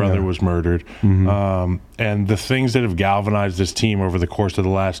Chiefs. His brother was murdered. And the things that have galvanized this team over the course of the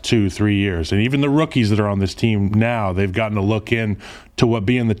last 2-3 years. And even the rookies that are on this team now, they've gotten to look in to what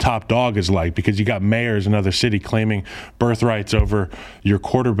being the top dog is like, because you got mayors in other city claiming birthrights over your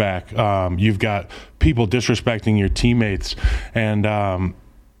quarterback. You've got people disrespecting your teammates, and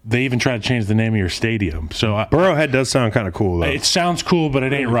they even try to change the name of your stadium. So Burrowhead does sound kind of cool, though. it sounds cool, but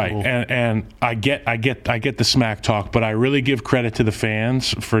it ain't right. And I get the smack talk, but I really give credit to the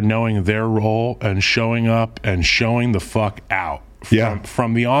fans for knowing their role and showing up and showing the fuck out.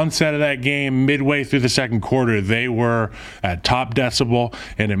 From the onset of that game, midway through the second quarter, they were at top decibel,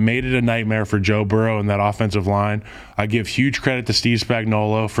 and it made it a nightmare for Joe Burrow and that offensive line. I give huge credit to Steve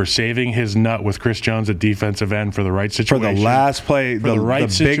Spagnuolo for saving his nut with Chris Jones at defensive end for the right For situation. the last play, For the right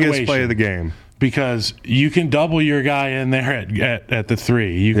biggest situation. play of the game. Because you can double your guy in there at the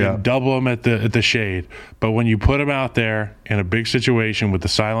 3. You can double him at the shade. But when you put him out there in a big situation with the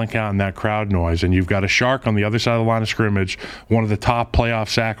silent count and that crowd noise, and you've got a shark on the other side of the line of scrimmage, one of the top playoff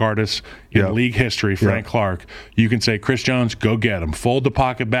sack artists in league history, Frank Clark, you can say, Chris Jones, go get him. Fold the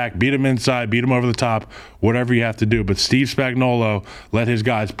pocket back, beat him inside, beat him over the top, whatever you have to do. But Steve Spagnuolo let his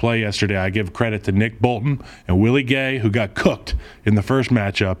guys play yesterday. I give credit to Nick Bolton and Willie Gay, who got cooked in the first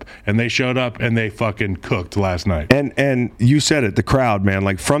matchup, and they showed up and they fucking cooked last night. And you said it, the crowd, man.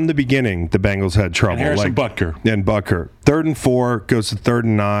 Like from the beginning, the Bengals had trouble. And Harrison like, Butker. And Butker. 3rd and 4 goes to 3rd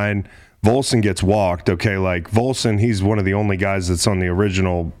and 9. Volson gets walked. Okay, like Volson, he's one of the only guys that's on the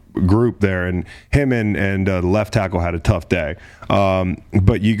original group there, and him and the left tackle had a tough day.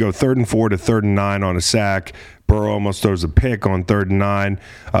 But you go 3rd and 4 to 3rd and 9 on a sack. Burrow almost throws a pick on 3rd and 9.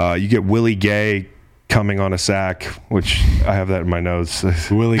 You get Willie Gay coming on a sack, which I have that in my notes.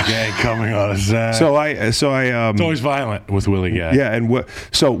 Willie Gay coming on a sack. So I it's always violent with Willie Gay. Yeah, and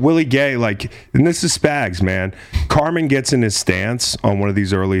so Willie Gay, like, and this is Spags, man. Carmen gets in his stance on one of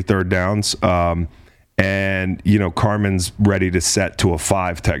these early 3rd downs, and Carmen's ready to set to a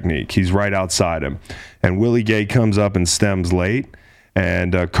 5 technique. He's right outside him, and Willie Gay comes up and stems late,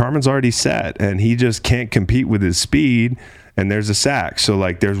 and Carmen's already set, and he just can't compete with his speed. And there's a sack. So,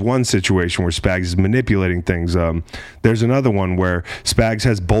 like, there's one situation where Spags is manipulating things. There's another one where Spags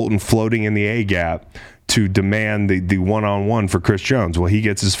has Bolton floating in the A-gap to demand the one-on-one for Chris Jones. Well, he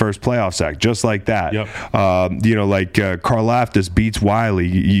gets his first playoff sack just like that. Yep. Karlaftis beats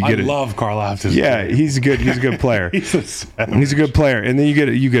Wiley. I love Karlaftis. Yeah, he's a good player. He's a good player. And then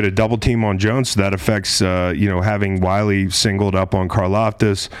you get a double team on Jones, so that affects having Wiley singled up on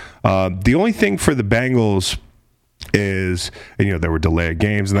Karlaftis. The only thing for the Bengals is, there were delayed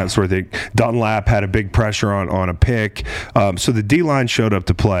games and that sort of thing. Dunlap had a big pressure on a pick. So the D-line showed up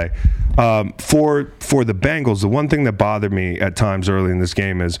to play. For the Bengals, the one thing that bothered me at times early in this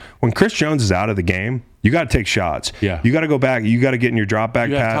game is when Chris Jones is out of the game, you got to take shots. Yeah. You got to go back. You got to get in your drop back pass.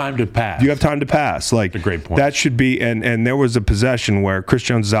 You have time to pass. You have time to pass. Like, that's a great point. That should be, and there was a possession where Chris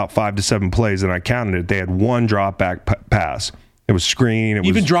Jones is out 5 to 7 plays, and I counted it. They had one drop back pass. It was screen.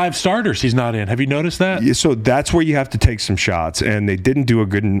 Even drive starters, he's not in. Have you noticed that? Yeah, so that's where you have to take some shots, and they didn't do a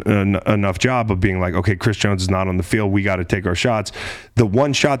good enough job of being like, okay, Chris Jones is not on the field. We got to take our shots. The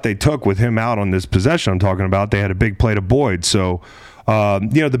one shot they took with him out on this possession I'm talking about, they had a big play to Boyd. So,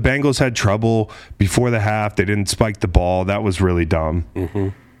 the Bengals had trouble before the half. They didn't spike the ball. That was really dumb.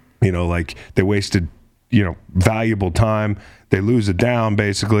 Mm-hmm. Like they wasted valuable time. They lose it down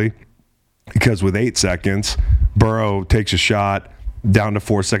basically because with 8 seconds, Burrow takes a shot down to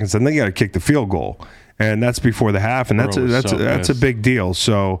 4 seconds, and they got to kick the field goal, and that's before the half, and that's a big deal.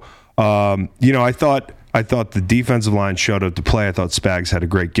 So, I thought the defensive line showed up to play. I thought Spags had a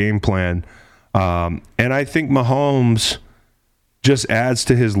great game plan, and I think Mahomes just adds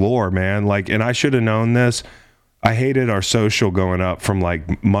to his lore, man. And I should have known this. I hated our social going up from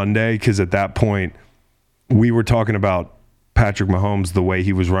Monday because at that point we were talking about Patrick Mahomes the way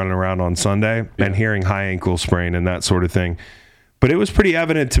he was running around on Sunday and hearing high ankle sprain and that sort of thing. But it was pretty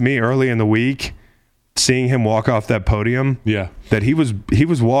evident to me early in the week, seeing him walk off that podium, that he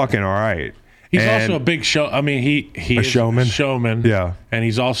was walking all right. He's also a big show. I mean, he is showman. A showman. Yeah, and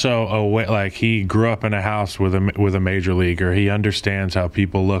he's also he grew up in a house with a major leaguer. He understands how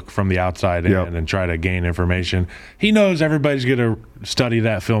people look from the outside in and try to gain information. He knows everybody's going to study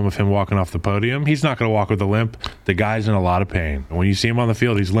that film of him walking off the podium. He's not going to walk with a limp. The guy's in a lot of pain. When you see him on the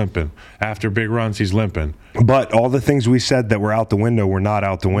field, he's limping. After big runs, he's limping. But all the things we said that were out the window were not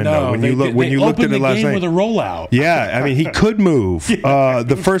out the window. No, when you looked at it last night with a rollout. Yeah, I mean, he could move.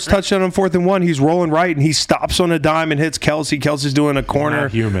 The first touchdown on 4th and 1, he's rolling right, and he stops on a dime and hits Kelsey. Kelsey's doing a corner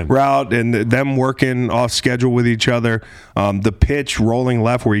route, and them working off schedule with each other. The pitch rolling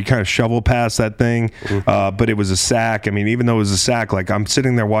left where he kind of shovel past that thing, but it was a sack. I mean, even though it was a sack, I'm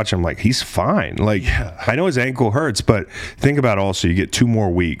sitting there watching, I'm like, he's fine. I know his ankle hurts, but think about also, you get 2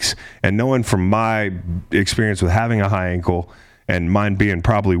 more weeks. And knowing from my experience with having a high ankle and mine being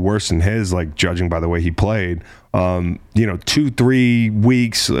probably worse than his, judging by the way he played, 2-3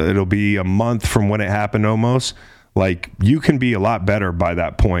 weeks, it'll be a month from when it happened almost. You can be a lot better by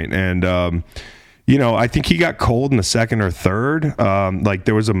that point. And, I think he got cold in the second or third.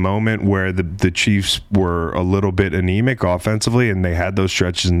 There was a moment where the Chiefs were a little bit anemic offensively, and they had those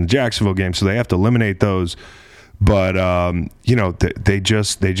stretches in the Jacksonville game, so they have to eliminate those. But they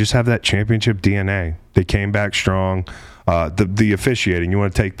just have that championship DNA. They came back strong. The officiating, you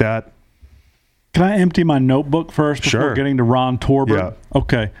want to take that? Can I empty my notebook first before getting to Ron Torbert? Yeah.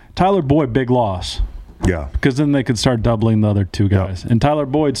 Okay. Tyler Boyd, big loss. Yeah. Because then they could start doubling the other 2 guys. And Tyler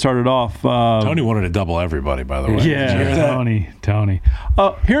Boyd started off. Tony wanted to double everybody, by the way. Yeah, Tony.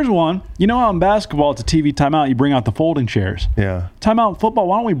 Here's one. You know how in basketball, it's a TV timeout, you bring out the folding chairs. Yeah. Timeout in football,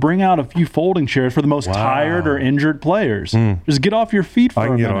 why don't we bring out a few folding chairs for the most tired or injured players? Just get off your feet for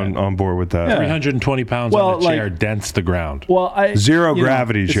a minute. I can get on board with that. Yeah. 320 pounds on the chair dents the ground. Well, Zero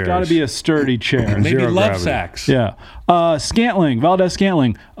gravity chairs. It's got to be a sturdy chair. Maybe Zero love gravity. sacks. Yeah. Valdez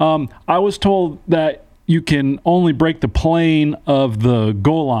Scantling. I was told that you can only break the plane of the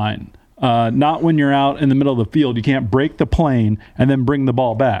goal line, not when you're out in the middle of the field. You can't break the plane and then bring the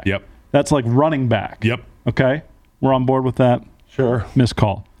ball back. Yep. That's like running back. Yep. Okay? We're on board with that? Sure. Missed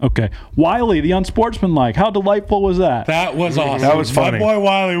call. Okay. Wiley, the unsportsmanlike. How delightful was that? That was awesome. That was funny. My boy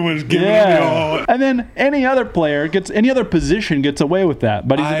Wiley was giving me all. And then any other position gets away with that.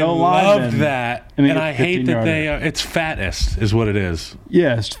 But he's an O-lineman. I love that. And I hate that it's fattest is what it is.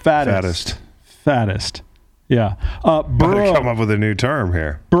 Yes, fattest. Yeah. Burrow come up with a new term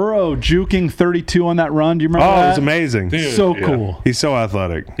here. Burrow juking 32 on that run. Do you remember that? Oh, it was amazing. Dude, so cool. He's so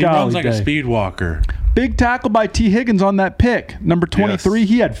athletic. He runs like a speed walker. Big tackle by T. Higgins on that pick. Number 23,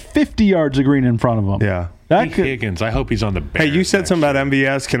 He had 50 yards of green in front of him. Yeah. Higgins, I hope he's on the Bears. Hey, you said something about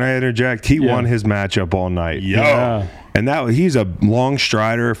MVS. Can I interject? He won his matchup all night. Yeah. And he's a long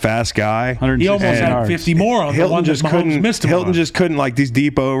strider, fast guy. He almost had 50 more on Hilton the one just that Mahomes couldn't. missed him Hilton on. just couldn't, these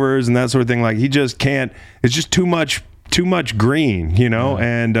deep overs and that sort of thing. He just can't. It's just too much green,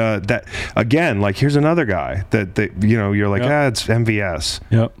 and that again, here's another guy that you're like, it's MVS.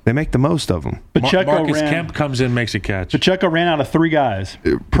 Yep. They make the most of him. Marcus Kemp comes in, makes a catch. Pacheco ran out of 3 guys.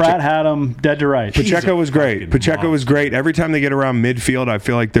 Pratt had him dead to rights. Pacheco was great. Every time they get around midfield, I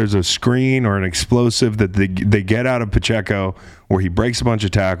feel like there's a screen or an explosive that they get out of Pacheco where he breaks a bunch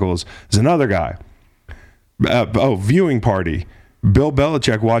of tackles. There's another guy. Viewing party. Bill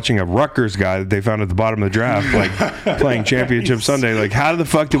Belichick watching a Rutgers guy that they found at the bottom of the draft, playing Championship Sunday. How the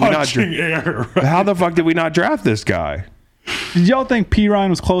fuck did we not? How the fuck did we not draft this guy? Did y'all think P.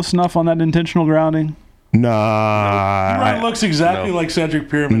 Ryan was close enough on that intentional grounding? Nah. P. Ryan looks exactly like Cedric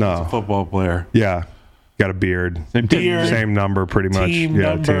Pyramid as a football player. Yeah, got a beard. Same number, pretty much. Team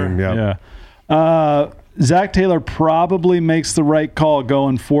number. Yeah. Zach Taylor probably makes the right call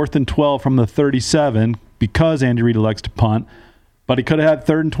going 4th and 12 from the 37 because Andy Reid elects to punt. But he could have had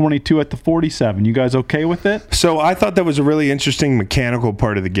 3rd and 22 at the 47. You guys okay with it? So I thought that was a really interesting mechanical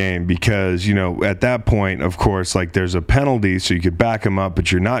part of the game because, at that point, of course, there's a penalty, so you could back them up, but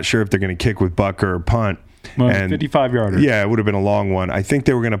you're not sure if they're going to kick with Bucker or punt. Well, And 55-yarder. Yeah, it would have been a long one. I think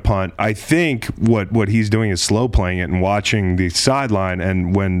they were going to punt. I think what he's doing is slow playing it and watching the sideline.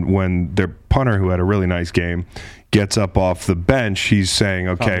 And when their punter, who had a really nice game, gets up off the bench, he's saying,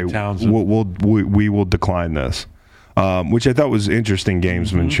 "Okay, we will decline this," which I thought was interesting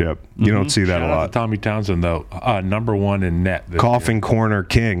gamesmanship. You don't see that Shout a out lot. to Tommy Townsend, though, number one in net. Coughing corner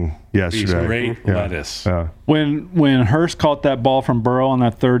king yesterday. He's great lettuce. Yeah. When Hurst caught that ball from Burrow on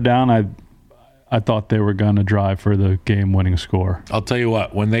that third down, I thought they were going to drive for the game-winning score. I'll tell you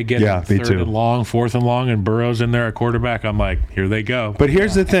what, when they get Yeah, me third too. and long, fourth and long, and Burrow's in there at quarterback, I'm like, here they go. But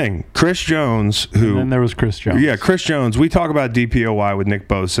here's the thing: Chris Jones, who And then there was Chris Jones. Yeah, Chris Jones. We talk about DPOY with Nick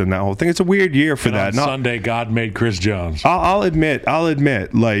Bosa and that whole thing. It's a weird year for And that. on Not- Sunday, God made Chris Jones. I'll admit,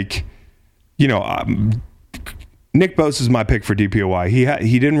 like, you know, Nick Bosa is my pick for DPOY.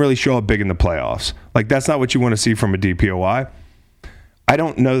 He didn't really show up big in the playoffs. Like, that's not what you want to see from a DPOY. I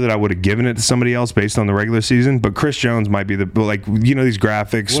don't know that I would have given it to somebody else based on the regular season, but Chris Jones might be these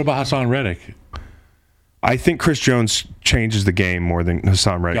graphics. What about Hassan Reddick? I think Chris Jones changes the game more than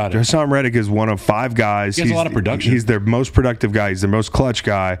Hassan Reddick. Got it. Hassan Reddick is one of 5 guys. He has a lot of production. He's their most productive guy. He's their most clutch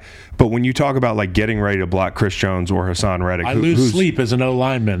guy. But when you talk about like getting ready to block Chris Jones or Hassan Reddick, I lose sleep as an O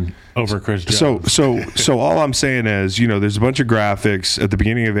lineman over Chris Jones. So all I'm saying is, you know, there's a bunch of graphics at the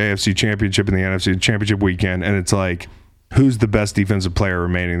beginning of AFC Championship and the NFC Championship weekend, and it's like, who's the best defensive player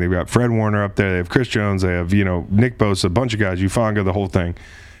remaining? They've got Fred Warner up there. They have Chris Jones. They have, you know, Nick Bosa, a bunch of guys, Ufanga, the whole thing.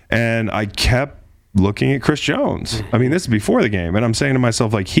 And I kept looking at Chris Jones. I mean, this is before the game. And I'm saying to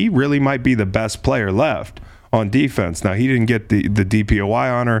myself, like, he really might be the best player left on defense. Now, he didn't get the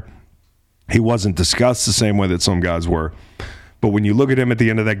DPOY honor. He wasn't discussed the same way that some guys were. But when you look at him at the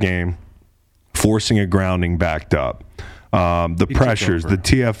end of that game, forcing a grounding backed up, the pressures, the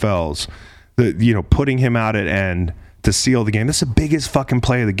TFLs, putting him out at end to seal the game. That's the biggest fucking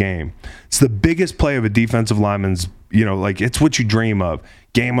play of the game. It's the biggest play of a defensive lineman's, it's what you dream of.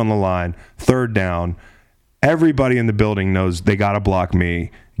 Game on the line, third down. Everybody in the building knows they got to block me,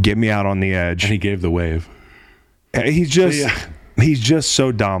 get me out on the edge. And he gave the wave. He's just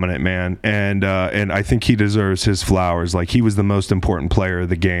so dominant, man. And I think he deserves his flowers. Like, he was the most important player of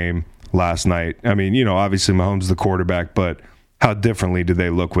the game last night. I mean, obviously Mahomes is the quarterback, but how differently did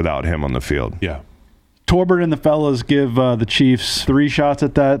they look without him on the field? Yeah. Torbert and the fellas give the Chiefs 3 shots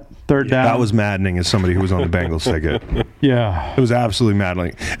at that third down. That was maddening as somebody who was on the Bengals ticket. Yeah. It was absolutely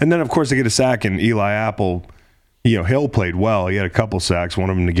maddening. And then, of course, they get a sack, and Eli Apple, Hill played well. He had a couple sacks, one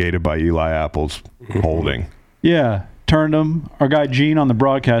of them negated by Eli Apple's holding. Yeah. Turned him. Our guy Gene on the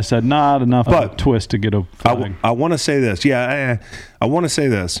broadcast said not enough of a twist to get a flag. I want to say this. Yeah, I want to say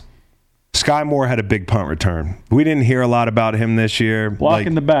this. Sky Moore had a big punt return. We didn't hear a lot about him this year. Block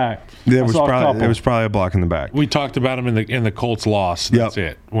in the back. It was probably a block in the back. We talked about him in the Colts loss. That's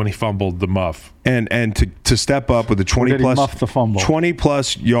it. When he fumbled the muff. And to step up with a 20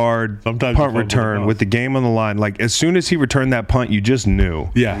 plus yard punt return with the game on the line. Like, as soon as he returned that punt, you just knew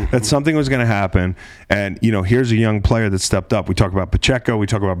that something was going to happen. And here's a young player that stepped up. We talk about Pacheco. We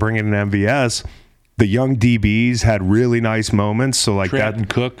talk about bringing in MVS. The young DBs had really nice moments. So like Trent and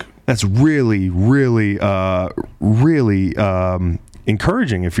Cook. That's really, really, really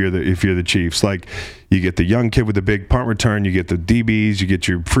encouraging if you're the Chiefs. Like, you get the young kid with the big punt return, you get the DBs, you get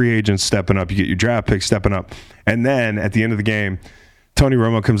your free agents stepping up, you get your draft picks stepping up, and then at the end of the game, Tony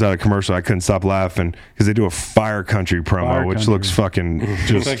Romo comes out of commercial. I couldn't stop laughing because they do a Fire Country promo, which looks fucking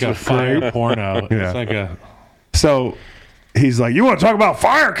just it's like a fire porno. Yeah. It's like a so. He's like, you want to talk about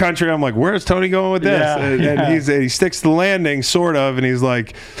Fire Country? I'm like, where's Tony going with this? And he sticks the landing, sort of, and he's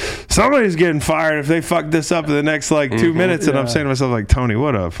like, somebody's getting fired if they fuck this up in the next 2 minutes. And I'm saying to myself, like, Tony,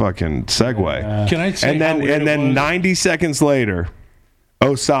 what a fucking segue. Can I say? And then 90 seconds later,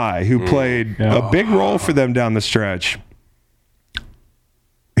 Osai, who played a big role for them down the stretch,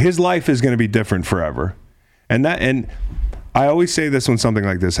 his life is going to be different forever. And I always say this when something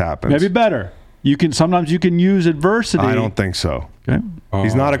like this happens. Maybe better. Sometimes you can use adversity. I don't think so. Okay.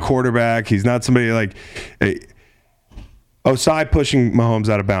 He's not a quarterback. He's not somebody like Osai pushing Mahomes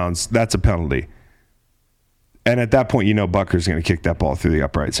out of bounds. That's a penalty. And at that point, Butker's going to kick that ball through the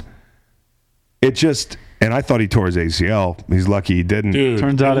uprights. And I thought he tore his ACL. He's lucky he didn't. Dude,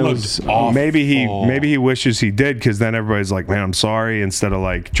 turns out it was awful. Maybe he wishes he did, because then everybody's like, man, I'm sorry. Instead of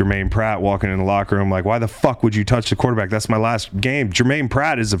like Jermaine Pratt walking in the locker room like, why the fuck would you touch the quarterback? That's my last game. Jermaine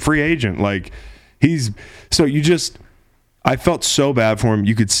Pratt is a free agent. Like, I felt so bad for him.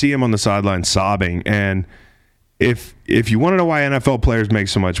 You could see him on the sideline sobbing, and if you want to know why NFL players make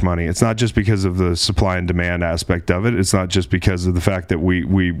so much money, it's not just because of the supply and demand aspect of it. It's not just because of the fact that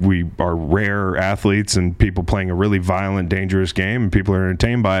we are rare athletes and people playing a really violent, dangerous game and people are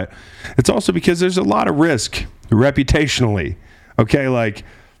entertained by it. It's also because there's a lot of risk reputationally. Okay, like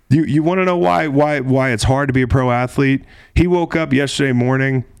you want to know why it's hard to be a pro athlete? He woke up yesterday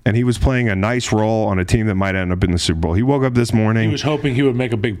morning and he was playing a nice role on a team that might end up in the Super Bowl. He woke up this morning. He was hoping he would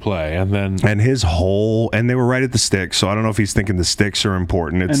make a big play, and they were right at the sticks. So I don't know if he's thinking the sticks are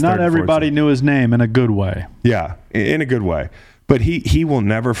important. And not everybody knew his name in a good way. Yeah, in a good way. But he will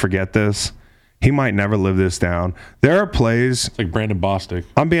never forget this. He might never live this down. There are plays. It's like Brandon Bostic.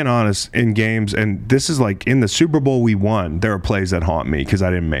 I'm being honest, in games, and this is like in the Super Bowl we won, there are plays that haunt me because I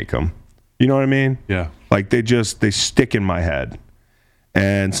didn't make them. You know what I mean? Yeah. Like they stick in my head.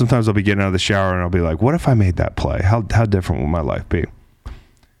 And sometimes I'll be getting out of the shower and I'll be like, what if I made that play? How different would my life be?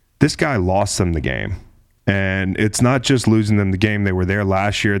 This guy lost them the game. And it's not just losing them the game. They were there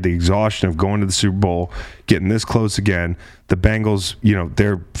last year, the exhaustion of going to the Super Bowl, getting this close again. The Bengals,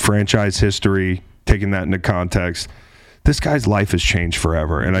 their franchise history, taking that into context. This guy's life has changed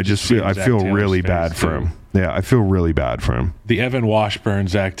forever. And I feel really bad for him. Yeah, I feel really bad for him. The Evan Washburn,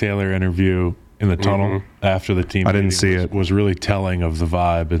 Zach Taylor interview in the tunnel after the team I didn't see it. Was really telling of the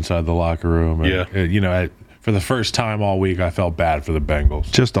vibe inside the locker room. And, for the first time all week, I felt bad for the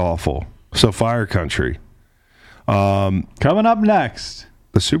Bengals. Just awful. So Fire Country. Coming up next,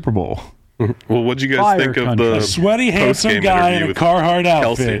 the Super Bowl. Well, what'd you guys think of the a sweaty, handsome guy in a Carhartt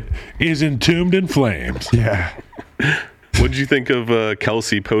outfit is entombed in flames? Yeah. What'd you think of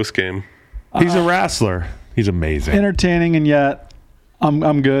Kelce postgame? He's a wrestler. He's amazing. Entertaining, and yet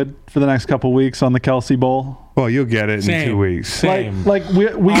I'm good for the next couple weeks on the Kelce Bowl. Well, you'll get it in 2 weeks. Same. Like we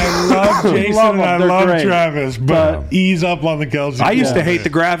I love Jason and I love great. Travis, but ease up on the Kelce. I used to hate the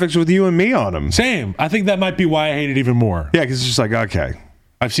graphics with you and me on them. Same. I think that might be why I hate it even more. Yeah, because it's just like, okay.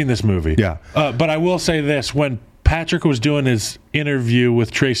 I've seen this movie. Yeah. But I will say this. When Patrick was doing his interview with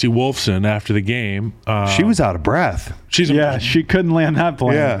Tracy Wolfson after the game, she was out of breath. She couldn't land that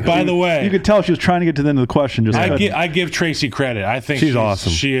plane. Yeah. By the way, you could tell she was trying to get to the end of the question. I give Tracy credit. I think she's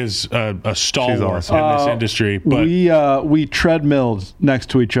awesome. She is a stalwart awesome. in this industry. But we treadmilled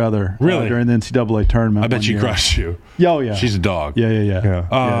next to each other during the NCAA tournament. I bet she crushed you. Oh yeah, she's a dog. Yeah.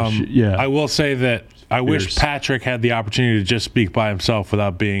 I will say that I wish Patrick had the opportunity to just speak by himself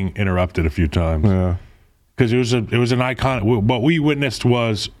without being interrupted a few times. Yeah. Because it was an iconic. What we witnessed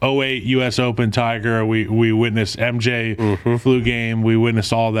was 2008 U.S. Open Tiger. We witnessed MJ flu game. We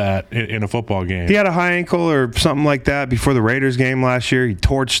witnessed all that in a football game. He had a high ankle or something like that before the Raiders game last year. He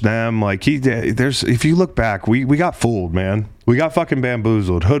torched them. Like if you look back, we got fooled, man. We got fucking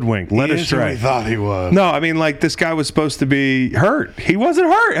bamboozled, hoodwinked, led astray. He thought he was. No, I mean, like, this guy was supposed to be hurt. He wasn't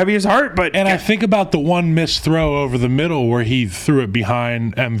hurt. I mean, he was hurt, but... And I think about the one missed throw over the middle where he threw it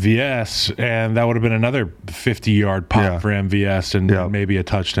behind MVS, and that would have been another 50-yard pop for MVS and maybe a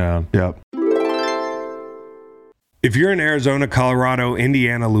touchdown. Yep. If you're in Arizona, Colorado,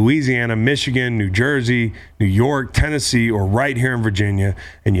 Indiana, Louisiana, Michigan, New Jersey, New York, Tennessee, or right here in Virginia,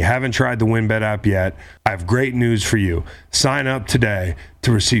 and you haven't tried the WynnBET app yet, I have great news for you. Sign up today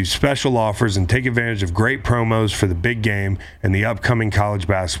to receive special offers and take advantage of great promos for the big game and the upcoming college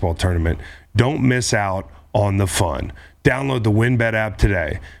basketball tournament. Don't miss out on the fun. Download the WynnBET app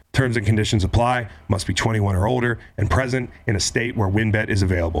today. Terms and conditions apply. Must be 21 or older and present in a state where WynnBET is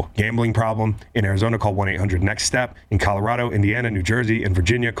available. Gambling problem? In Arizona, call 1-800-NEXT-STEP. In Colorado, Indiana, New Jersey, and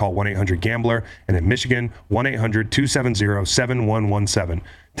Virginia, call 1-800-GAMBLER. And in Michigan, 1-800-270-7117.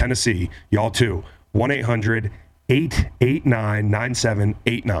 Tennessee, y'all too.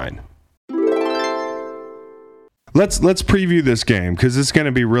 1-800-889-9789. Let's preview this game because it's going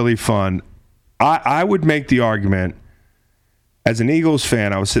to be really fun. I would make the argument, as an Eagles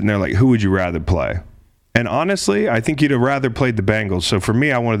fan, I was sitting there like, who would you rather play? And honestly, I think you'd have rather played the Bengals. So for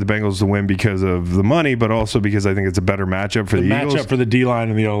me, I wanted the Bengals to win because of the money, but also because I think it's a better matchup for the Eagles. Matchup for the D-line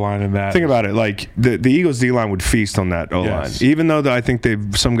and the O-line in that. Think about it. Like, the Eagles D-line would feast on that O-line. Yes. Even though I think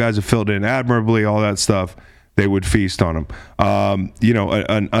some guys have filled in admirably, all that stuff, they would feast on them.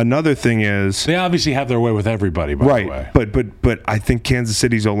 Another thing is... They obviously have their way with everybody, by the way. But I think Kansas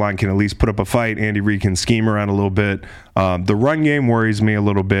City's O-line can at least put up a fight. Andy Reid can scheme around a little bit. The run game worries me a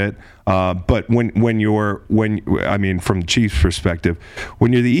little bit. But from the Chiefs' perspective,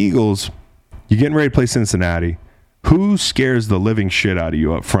 when you're the Eagles, you're getting ready to play Cincinnati. Who scares the living shit out of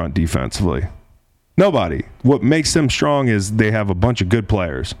you up front defensively? Nobody. What makes them strong is they have a bunch of good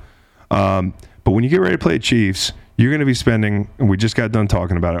players. But when you get ready to play Chiefs, you're going to be spending, and we just got done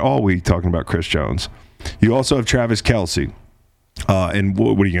talking about it all week, talking about Chris Jones. You also have Travis Kelce. And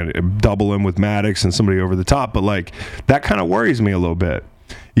what are you going to double him with Maddox and somebody over the top? But like that kind of worries me a little bit.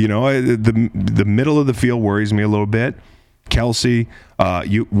 You know, the middle of the field worries me a little bit. Kelsey,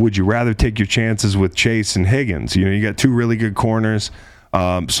 would you rather take your chances with Chase and Higgins? You know, you got two really good corners.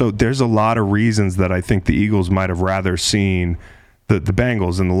 So there's a lot of reasons that I think the Eagles might have rather seen the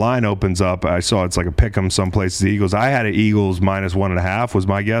Bengals. And the line opens up. I saw it's like a pick 'em some places. The Eagles. I had an Eagles -1.5 was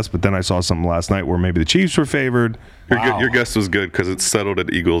my guess, but then I saw something last night where maybe the Chiefs were favored. Your guess was good because it's settled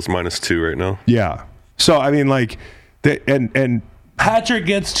at Eagles -2 right now. Yeah. So I mean, like, and Patrick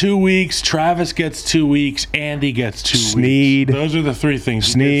gets 2 weeks, Travis gets 2 weeks, Andy gets 2 Snead. weeks. Those are the three things.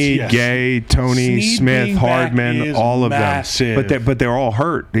 Snead, Yes. Gay, Tony, Snead Smith, being back Hardman, is all of massive. them. But they're all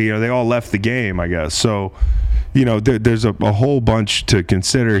hurt. You know, they all left the game, I guess. So, you know, there's a whole bunch to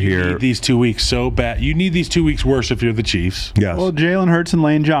consider You here. need these 2 weeks so bad. You need these 2 weeks worse if you're the Chiefs. Yes. Well, Jalen Hurts and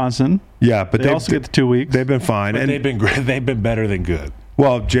Lane Johnson. Yeah, but They also get the 2 weeks. They've been fine. But And they've been great. They've been better than good.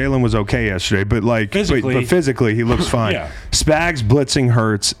 well, Jalen was okay yesterday, but like Physically. but physically he looks fine. Yeah. Spags blitzing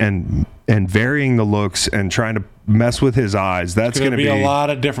Hurts and varying the looks and trying to mess with his eyes. That's Going going to to be a lot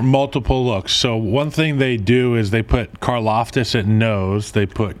of different multiple looks. So one thing they do is they put Karlaftis at nose. They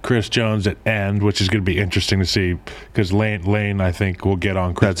put Chris Jones at end, which is going to be interesting to see because Lane I think will get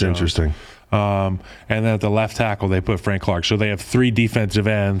on Chris That's Jones. interesting. And then at the left tackle, they put Frank Clark. So they have 3 defensive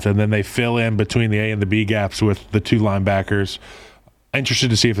ends, and then they fill in between the A and the B gaps with the 2 linebackers. Interested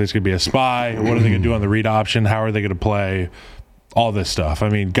to see if there's going to be a spy. What are they going to do on the read option? How are they going to play? All this stuff. I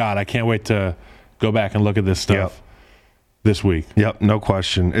mean, God, I can't wait to go back and look at this stuff this week. Yep, no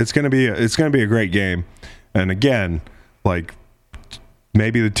question. It's gonna be a great game, and again, like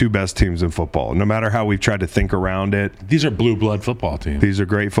maybe the 2 best teams in football. No matter how we've tried to think around it, These are blue blood football teams. these are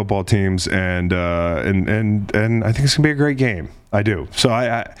great football teams, and I think it's gonna be a great game. I do. So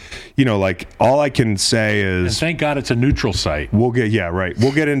I you know, like all I can say And is thank God it's a neutral site. we'll get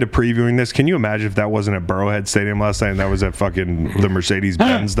into previewing this. Can you imagine if that wasn't at Burrowhead Stadium last night and that was at fucking the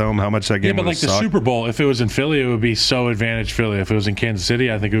Mercedes-Benz Dome? How much that game Yeah, but would like the suck? Super Bowl, if it was in Philly, it would be so advantage Philly. If it was in Kansas City,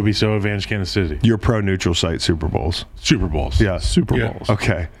 I think it would be so advantage Kansas City. You're pro neutral site Super Bowls. Super Bowls. Yeah. Super Yeah. Bowls.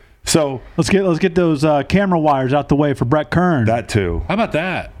 Okay. So Let's get those camera wires out the way for Brett Kern. that too. How about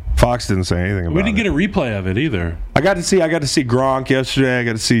that? Fox didn't say anything about it. We didn't get a replay of it either. I got to see Gronk yesterday. I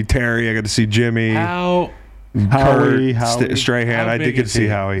got to see Terry. I got to see Jimmy. How Howie. Strahan. How I big did get to is see he?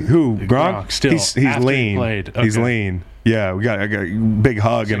 Howie. Who? Gronk? Still, He's after he lean. played. He's Okay. lean. Yeah, I got a big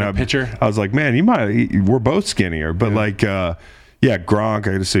hug and like a pitcher? I was like, man, we're both skinnier, but Gronk. I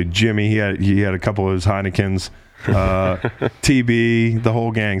got to see Jimmy. He had a couple of his Heinekens. TB, the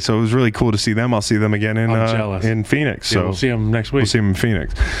whole gang. So it was really cool to see them. I'll see them again I'm jealous. in Phoenix. Yeah, So we'll see him next week. We'll see him in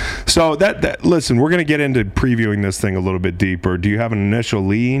Phoenix. So that listen, we're going to get into previewing this thing a little bit deeper. Do you have an initial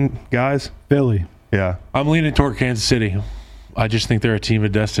lean, guys? Philly. Yeah. I'm leaning toward Kansas City. I just think they're a team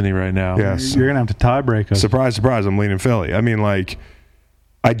of destiny right now. Yes. You're gonna have to tie break us. Surprise, surprise. I'm leaning Philly. I mean, like,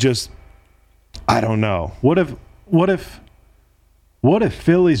 I don't know. What if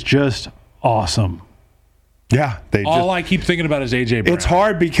Philly's just awesome? Yeah, All I keep thinking about is AJ Brown. It's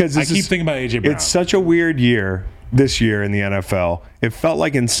hard because I keep thinking about AJ Brown. It's such a weird year this year in the NFL. It felt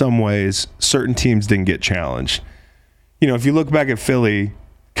like in some ways certain teams didn't get challenged. You know, if you look back at Philly, a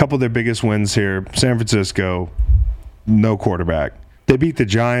couple of their biggest wins here, San Francisco, no quarterback. They beat the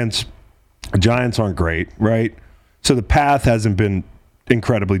Giants. The Giants aren't great, right? So the path hasn't been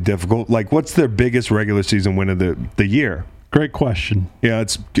incredibly difficult. Like, what's their biggest regular season win of the year? Great question. Yeah,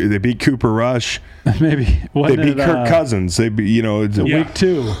 they beat Cooper Rush. Maybe They beat Kirk Cousins. They beat, week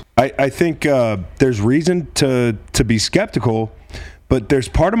 2. I think there's reason to be skeptical, but there's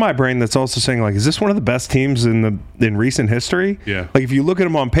part of my brain that's also saying, like, is this one of the best teams in recent history? Yeah. Like, if you look at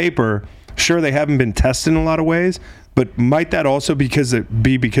them on paper, sure, they haven't been tested in a lot of ways, but might that also be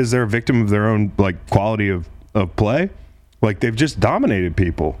because they're a victim of their own, like, quality of play? Like, they've just dominated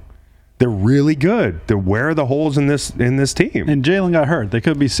people. They're really good. Where are the holes in this team? And Jalen got hurt. They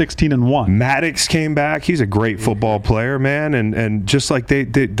could be 16-1. Maddox came back. He's a great football player, man, and just like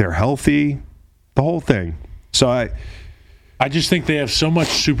they're healthy, the whole thing. So I just think they have so much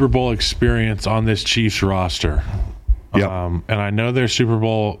Super Bowl experience on this Chiefs roster. Yeah. And I know there's Super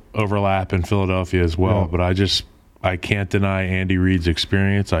Bowl overlap in Philadelphia as well, Yeah. but I can't deny Andy Reid's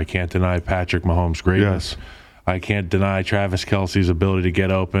experience. I can't deny Patrick Mahomes' greatness. Yes. I can't deny Travis Kelce's ability to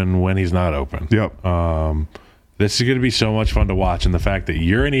get open when he's not open. Yep. This is going to be so much fun to watch, and the fact that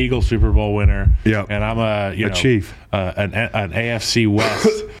you're an Eagles Super Bowl winner, Yep. and I'm a Chief, an AFC West.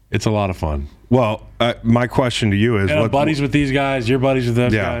 It's a lot of fun. Well, my question to you is, And I'm buddies with these guys. You're buddies with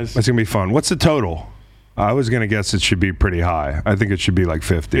those yeah, guys. it's gonna be fun. What's the total? I was gonna guess it should be pretty high. I think it should be like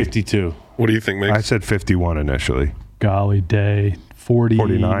 50. 52. What do you think, Migs? I said 51 initially. Golly day.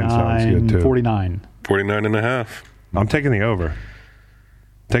 49 sounds good, too. 49. 49.5. I'm taking the over.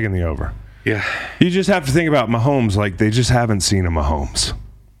 Yeah. You just have to think about Mahomes. Like, they just haven't seen a Mahomes.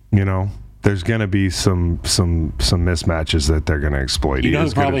 You know, there's going to be some mismatches that they're going to exploit. You know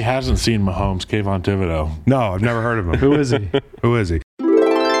who probably hasn't seen Mahomes? Kayvon Thibodeau. No, I've never heard of him. Who is he? Who is he?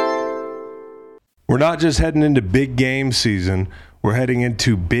 We're not just heading into big game season. We're heading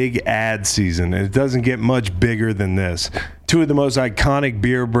into big ad season, and it doesn't get much bigger than this. Two of the most iconic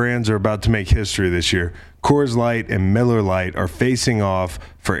beer brands are about to make history this year. Coors Light and Miller Lite are facing off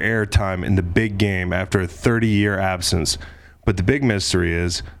for airtime in the big game after a 30-year absence. But the big mystery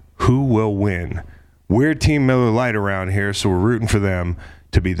is, who will win? We're Team Miller Lite around here, so we're rooting for them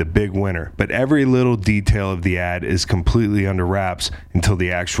to be the big winner. But every little detail of the ad is completely under wraps until the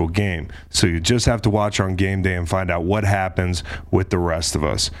actual game. So you just have to watch on game day and find out what happens with the rest of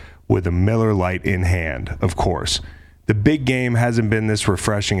us, with a Miller Lite in hand, of course. The big game hasn't been this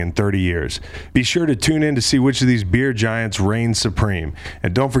refreshing in 30 years. Be sure to tune in to see which of these beer giants reigns supreme.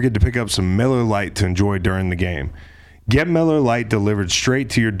 And don't forget to pick up some Miller Lite to enjoy during the game. Get Miller Lite delivered straight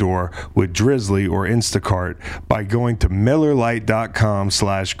to your door with Drizzly or Instacart by going to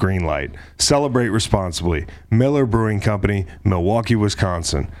MillerLite.com/greenlight. Celebrate responsibly. Miller Brewing Company, Milwaukee,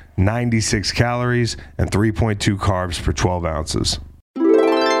 Wisconsin. 96 calories and 3.2 carbs per 12 ounces.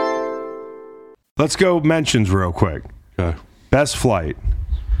 Let's go mentions real quick. Okay. Best flight.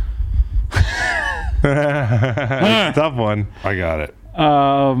 Tough one. I got it.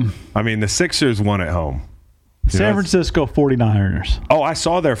 I mean, the Sixers won at home. San Francisco 49ers. Oh, I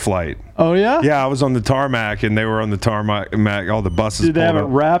saw their flight. Oh, yeah? Yeah, I was on the tarmac, and they were on the tarmac. All the buses. Did they have it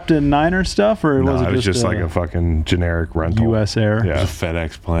wrapped in Niner stuff, or No, was it was just like a fucking generic rental. U.S. Air? Yeah. It was a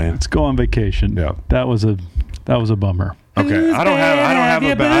FedEx plane. Let's go on vacation. Yeah. That was a bummer. Okay, I don't have a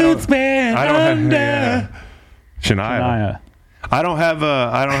Shania. I don't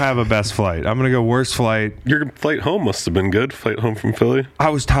have a best flight. I'm gonna go worst flight. Your flight home must have been good. Flight home from Philly. I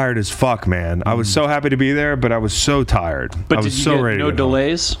was tired as fuck, man. I was so happy to be there, but I was so tired. But I did was you so get ready no to go home.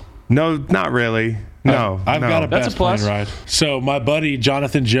 delays? No, not really. No, I've got a That's best a plus. plane ride. So my buddy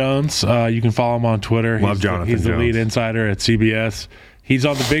Jonathan Jones, you can follow him on Twitter. Love Jonathan He's the Jones. lead insider at CBS. He's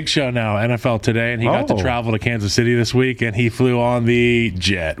on the big show now, NFL Today, and he got to travel to Kansas City this week, and he flew on the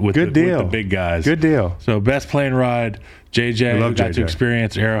jet with Good the deal. with the big guys. Good deal. So best plane ride, JJ love got to JJ.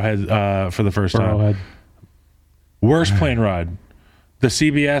 experience Arrowhead for the first time. Arrowhead. Worst plane ride, the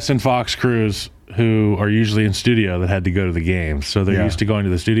CBS and Fox crews who are usually in studio that had to go to the games. So they're Yeah. used to going to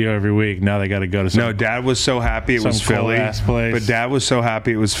the studio every week. Now they got to go to some No, Dad was so happy it was some Philly. cool-ass place. But Dad was so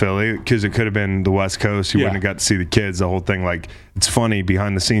happy it was Philly because it could have been the West Coast. He Yeah. wouldn't have got to see the kids. The whole thing, like, it's funny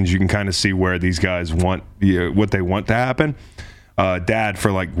behind the scenes. You can kind of see where these guys want what they want to happen. Dad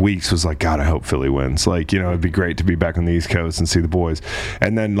for like weeks was like, God, I hope Philly wins. Like, it'd be great to be back on the East Coast and see the boys.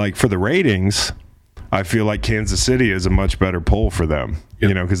 And then like for the ratings, I feel like Kansas City is a much better pull for them,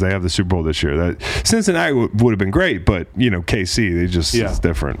 because they have the Super Bowl this year. That Cincinnati would have been great, but KC, it's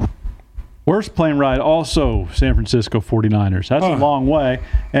different. Worst plane ride, also San Francisco 49ers. That's a long way,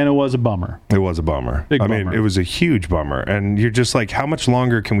 and it was a bummer. It was a bummer. Big I mean, bummer. it was a huge bummer. And you're just like, how much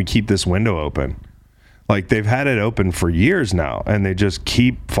longer can we keep this window open? Like, they've had it open for years now, and they just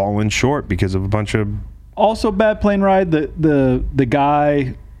keep falling short because of a bunch of... Also, bad plane ride. The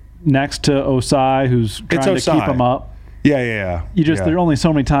guy next to Osai who's trying to Osai. keep him up. Yeah. There's only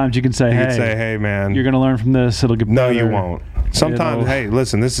so many times you can say, You could say, hey, man. you're going to learn from this. It'll get No, better. you won't. Sometimes, hey,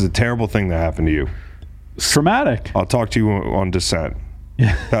 listen, this is a terrible thing that happened to you. Traumatic. I'll talk to you on dissent.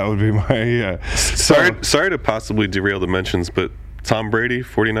 Yeah. That would be my... Sorry to possibly derail the mentions, but Tom Brady,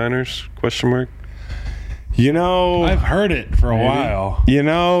 49ers, question mark? I've heard it for a while.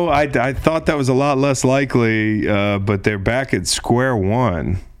 I thought that was a lot less likely, but they're back at square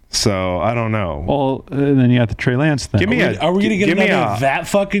one. So I don't know. Well, and then you got the Trey Lance thing. Are we going to get another that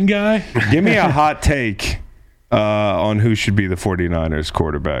fucking guy? Give me a hot take on who should be the 49ers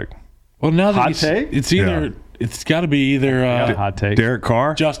quarterback. Well, now that Hot take? it's either it's got to be either hot take. Derek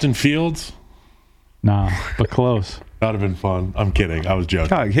Carr? Justin Fields. Nah, but close. That would have been fun. I'm kidding. I was joking.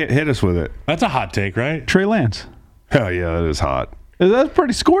 God, hit us with it. That's a hot take, right? Trey Lance. Hell yeah, that is hot. That's a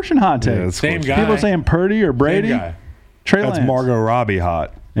pretty scorching hot take. Yeah, that's Same scorching. guy. People saying Purdy or Brady. Same guy. Trey That's Lance. Margot Robbie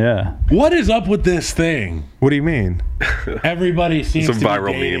hot. Yeah. What is up with this thing? What do you mean? Everybody seems It's a to viral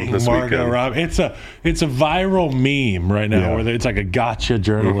be dating meme this Margot weekend. Robbie. It's a viral meme right now Yeah. where it's like a gotcha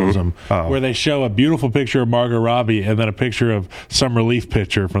journalism Oh. where they show a beautiful picture of Margot Robbie and then a picture of some relief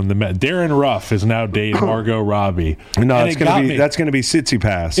pitcher from the Met. Darren Ruff is now dating Margot Robbie. No, And that's it got gonna be me. that's gonna be Sitsy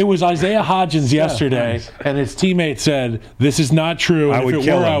Pass. It was Isaiah Hodgins yesterday, and his teammate said, "This is not true. And I if would it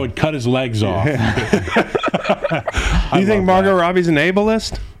kill were, him." I would cut his legs off." You think Margot Robbie's an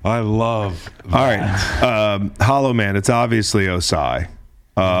ableist? I love. All right. Hollow Man, it's obviously Osai.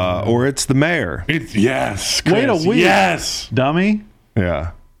 Or it's the mayor. Yes. Chris, Wait a week. Yes. Dummy.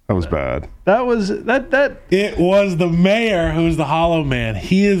 Yeah, that was bad. That was that. It was the mayor who was the Hollow Man.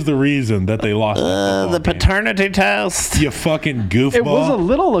 He is the reason that they lost. The paternity test. You fucking goofball. It was a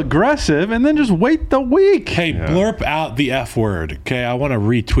little aggressive, and then just wait the week. Hey, blurp out the F word. Okay, I want to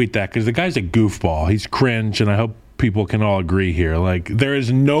retweet that because the guy's a goofball. He's cringe, and I hope people can all agree here. Like, there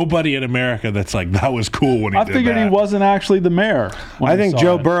is nobody in America that's like, that was cool when he did that. I figured he wasn't actually the mayor. I think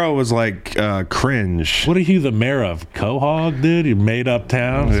Joe Burrow was like cringe. What are you the mayor of? Quahog, dude? You made up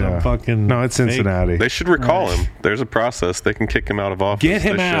town? Some fucking No, it's Cincinnati. They should recall him. There's a process. They can kick him out of office. Get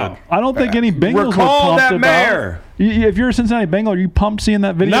him They out. should. I don't think any Bengals Recall were pumped that about. mayor. If you're a Cincinnati Bengal, are you pumped seeing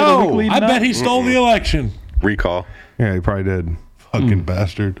that video? No. the week leading I bet up? he stole the election. Recall. Yeah, he probably did. Fucking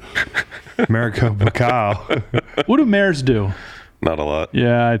bastard. Maricopa Cow. What do mayors do? Not a lot.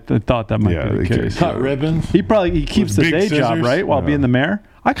 Yeah, I thought that might Yeah, be the they could case. Cut ribbons. He keeps the big day job, scissors? right, while being the mayor.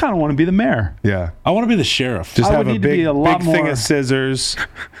 I kind of want to be the mayor. Yeah. I want to be the sheriff. Just I have would a need to be big, a lot big thing more- of scissors.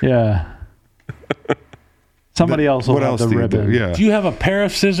 Yeah. Somebody else will What have else the do you ribbon. do? Yeah. Do you have a pair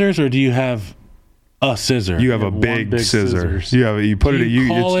of scissors or do you have a scissor? You have a one big big scissor. scissors. You put Do it. you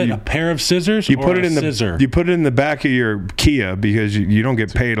call it you a pair of scissors you or put it a in the scissor? you put it in the back of your Kia because you don't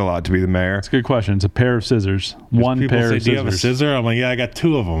get paid a lot to be the mayor. It's a good question. It's a pair of scissors. One People pair say, of do you have a scissors. scissor? I'm like, yeah, I got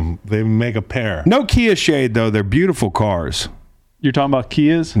two of them. They make a pair. No Kia shade though. They're beautiful cars. You're talking about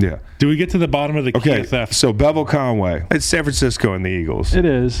Kias? Yeah. Do we get to the bottom of the Okay. Kia theft? So Bevel Conway. It's San Francisco and the Eagles. It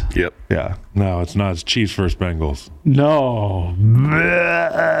is. Yep. Yeah. No, it's not. It's Chiefs versus Bengals. No.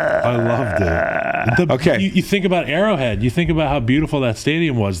 I loved it. Okay. You think about Arrowhead. You think about how beautiful that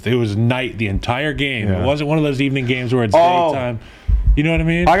stadium was. It was night the entire game. Yeah. It wasn't one of those evening games where it's Oh. daytime. You know what I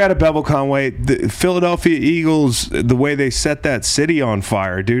mean? I got a Bevel Conway. The Philadelphia Eagles, the way they set that city on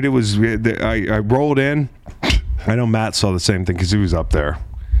fire, dude, it was. I rolled in. I know Matt saw the same thing because he was up there.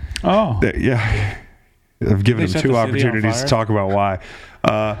 Oh. Yeah. I've given They him set two the city on opportunities to fire? talk about why.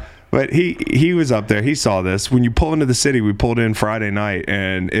 But he was up there. He saw this. When you pull into the city, we pulled in Friday night,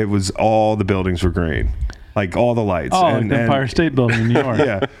 and it was all the buildings were green. Like all the lights. Oh, and, like the Empire State Building in New York.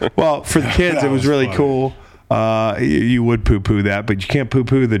 Yeah. Well, for the kids, That it was was really funny. cool. You would poo-poo that, but you can't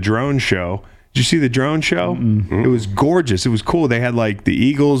poo-poo the drone show. Did you see the drone show? It was gorgeous. It was cool. They had like the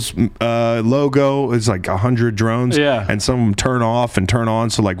Eagles logo. It's like 100 drones. Yeah. And some of them turn off and turn on.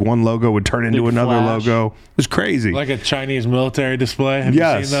 So like one logo would turn into Big another flash. logo. It was crazy. like a Chinese military display. Have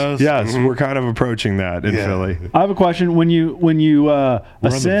yes. you seen those? Yes. We're kind of approaching that in Philly. I have a question. When you We're on the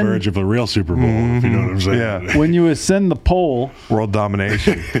ascend verge of a real Super Bowl, if you know what I'm saying. Yeah. when you ascend the pole World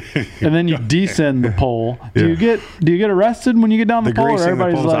domination. and then you descend the pole, do Yeah. you get arrested when you get down the, The pole, or greasing the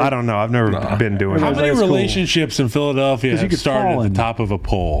everybody's poles. like, I don't know. I've never been doing How it. many That's cool. relationships in Philadelphia 'Cause you have could started fall at in. the top of a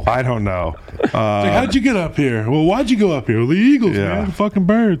pole? I don't know. Like, how'd you get up here? Well, why'd you go up here? Well, the Eagles, Yeah. man. The fucking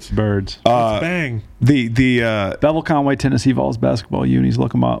birds. birds? Bang. The Bevel Conway, Tennessee Vols basketball unis.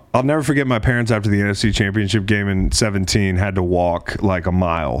 Look them up. I'll never forget my parents after the NFC Championship game in 17 had to walk like a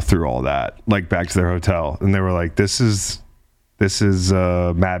mile through all that, like back to their hotel, and they were like, "This is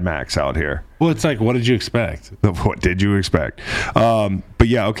Mad Max out here." Well, it's like, what did you expect? What did you expect? But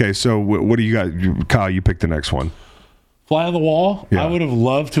yeah, okay. So what do you got, Kyle? You pick the next one. Fly on the wall. Yeah. I would have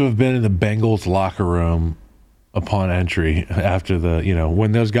loved to have been in the Bengals locker room upon entry after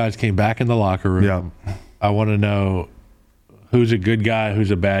when those guys came back in the locker room. Yeah. I want to know who's a good guy, who's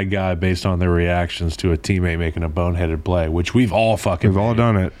a bad guy based on their reactions to a teammate making a boneheaded play, which we've all fucking We've all made.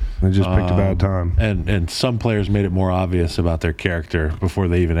 done it. They just picked a bad time. And some players made it more obvious about their character before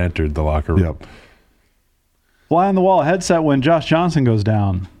they even entered the locker room. Yep. Fly on the wall headset when Josh Johnson goes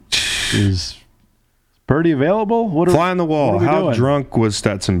down. Is Purdy available? Fly on the wall. what are we How doing? drunk was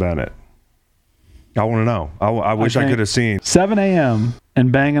Stetson Bennett? I want to know. I wish I think could have seen. 7 a.m.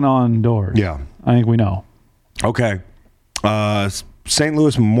 and banging on doors. Yeah. I think we know. Okay. St.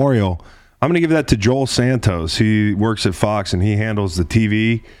 Louis Memorial. I'm going to give that to Joel Santos. He works at Fox and he handles the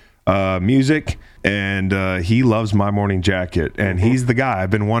TV music, and he loves My Morning Jacket. And he's the guy. I've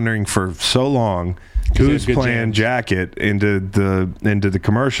been wondering for so long who's has good playing jams. Jacket into the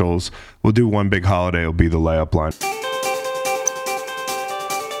commercials. We'll do One Big Holiday. Will be the layup line.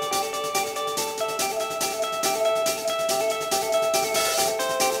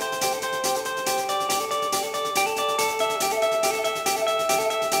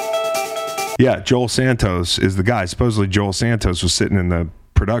 Yeah, Joel Santos is the guy. Supposedly Joel Santos was sitting in the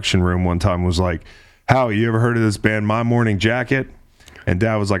production room one time and was like, Howie, you ever heard of this band My Morning Jacket? And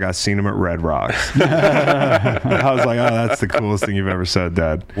Dad was like, I seen him at Red Rocks. I was like, oh, that's the coolest thing you've ever said,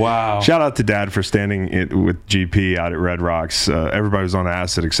 Dad. Wow. Shout out to Dad for standing with GP out at Red Rocks. Everybody was on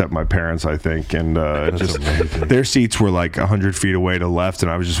acid except my parents, I think. And their seats were like 100 feet away to the left,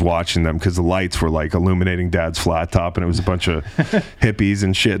 and I was just watching them because the lights were like illuminating Dad's flat top, and it was a bunch of hippies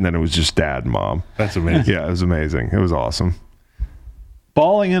and shit, and then it was just Dad and Mom. That's amazing. Yeah, it was amazing. It was awesome.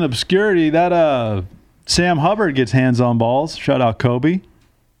 Balling in obscurity, that Sam Hubbard gets hands on balls. Shout out Kobe.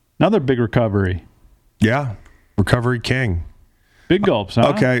 Another big recovery. Yeah, recovery king. Big gulps,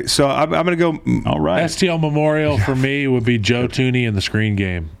 huh? Okay, so I'm going to go. All right. STL Memorial for me would be Joe Tooney in the screen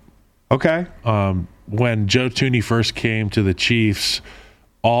game. Okay. When Joe Tooney first came to the Chiefs,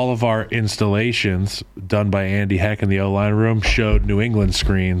 all of our installations done by Andy Heck in the O-line room showed New England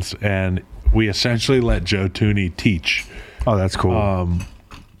screens, and we essentially let Joe Tooney teach. Oh, that's cool.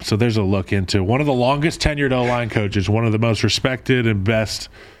 So there's a look into one of the longest tenured O-line coaches, one of the most respected and best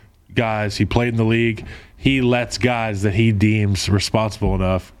guys. He played in the league. He lets guys that he deems responsible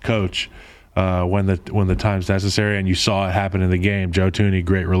enough coach when the time's necessary, and you saw it happen in the game. Joe Tooney,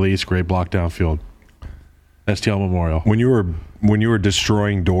 great release, great block downfield. STL Memorial. When you were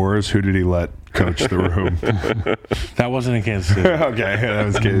destroying doors, who did he let coach the room? That wasn't in Kansas City. Okay, that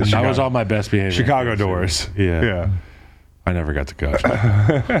was good. I was on my best behavior. Chicago doors. Yeah. I never got to coach.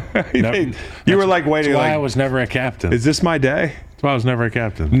 You were like waiting. That's why like, I was never a captain. is this my day? That's why I was never a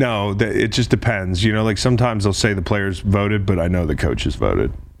captain. No, it just depends. You know, like sometimes they'll say the players voted, but I know the coaches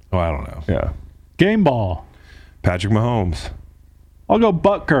voted. Oh, I don't know. Yeah. Game ball. Patrick Mahomes. I'll go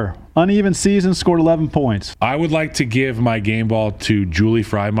Butker. Uneven season, scored 11 points. I would like to give my game ball to Julie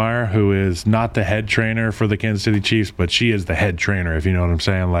Freimeyer, who is not the head trainer for the Kansas City Chiefs, but she is the head trainer, if you know what I'm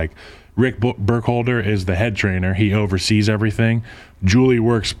saying. Like, Rick Burkholder is the head trainer. He oversees everything. Julie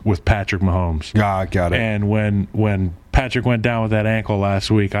works with Patrick Mahomes. Ah, got it. And when Patrick went down with that ankle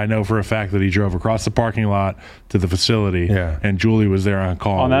last week, I know for a fact that he drove across the parking lot to the facility, and Julie was there on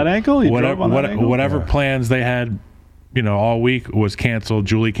call. On that ankle? He drove on that ankle? Whatever plans they had, all week was canceled.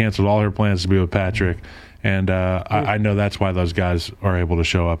 Julie canceled all her plans to be with Patrick. And I know that's why those guys are able to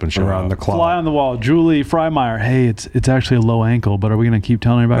show up and show around up. the clock. Fly on the wall. Julie Freimeyer. Hey, it's actually a low ankle, but are we going to keep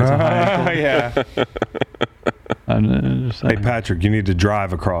telling everybody it's a high ankle? Yeah. Hey, Patrick, you need to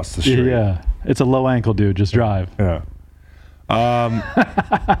drive across the street. Yeah. It's a low ankle, dude. Just drive. Yeah.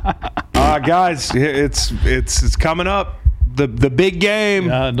 Guys, it's coming up. The big game.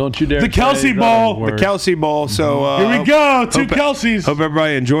 Don't you dare. The Kelsey Bowl. The Kelsey Bowl. So here we go. Two Kelseys. Hope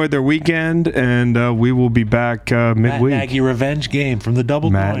everybody enjoyed their weekend, and we will be back midweek. Matt Nagy revenge game from the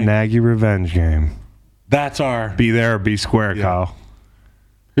double Matt point. Nagy revenge game. That's our. Be there or be square, Kyle.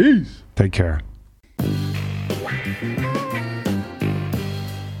 Peace. Take care.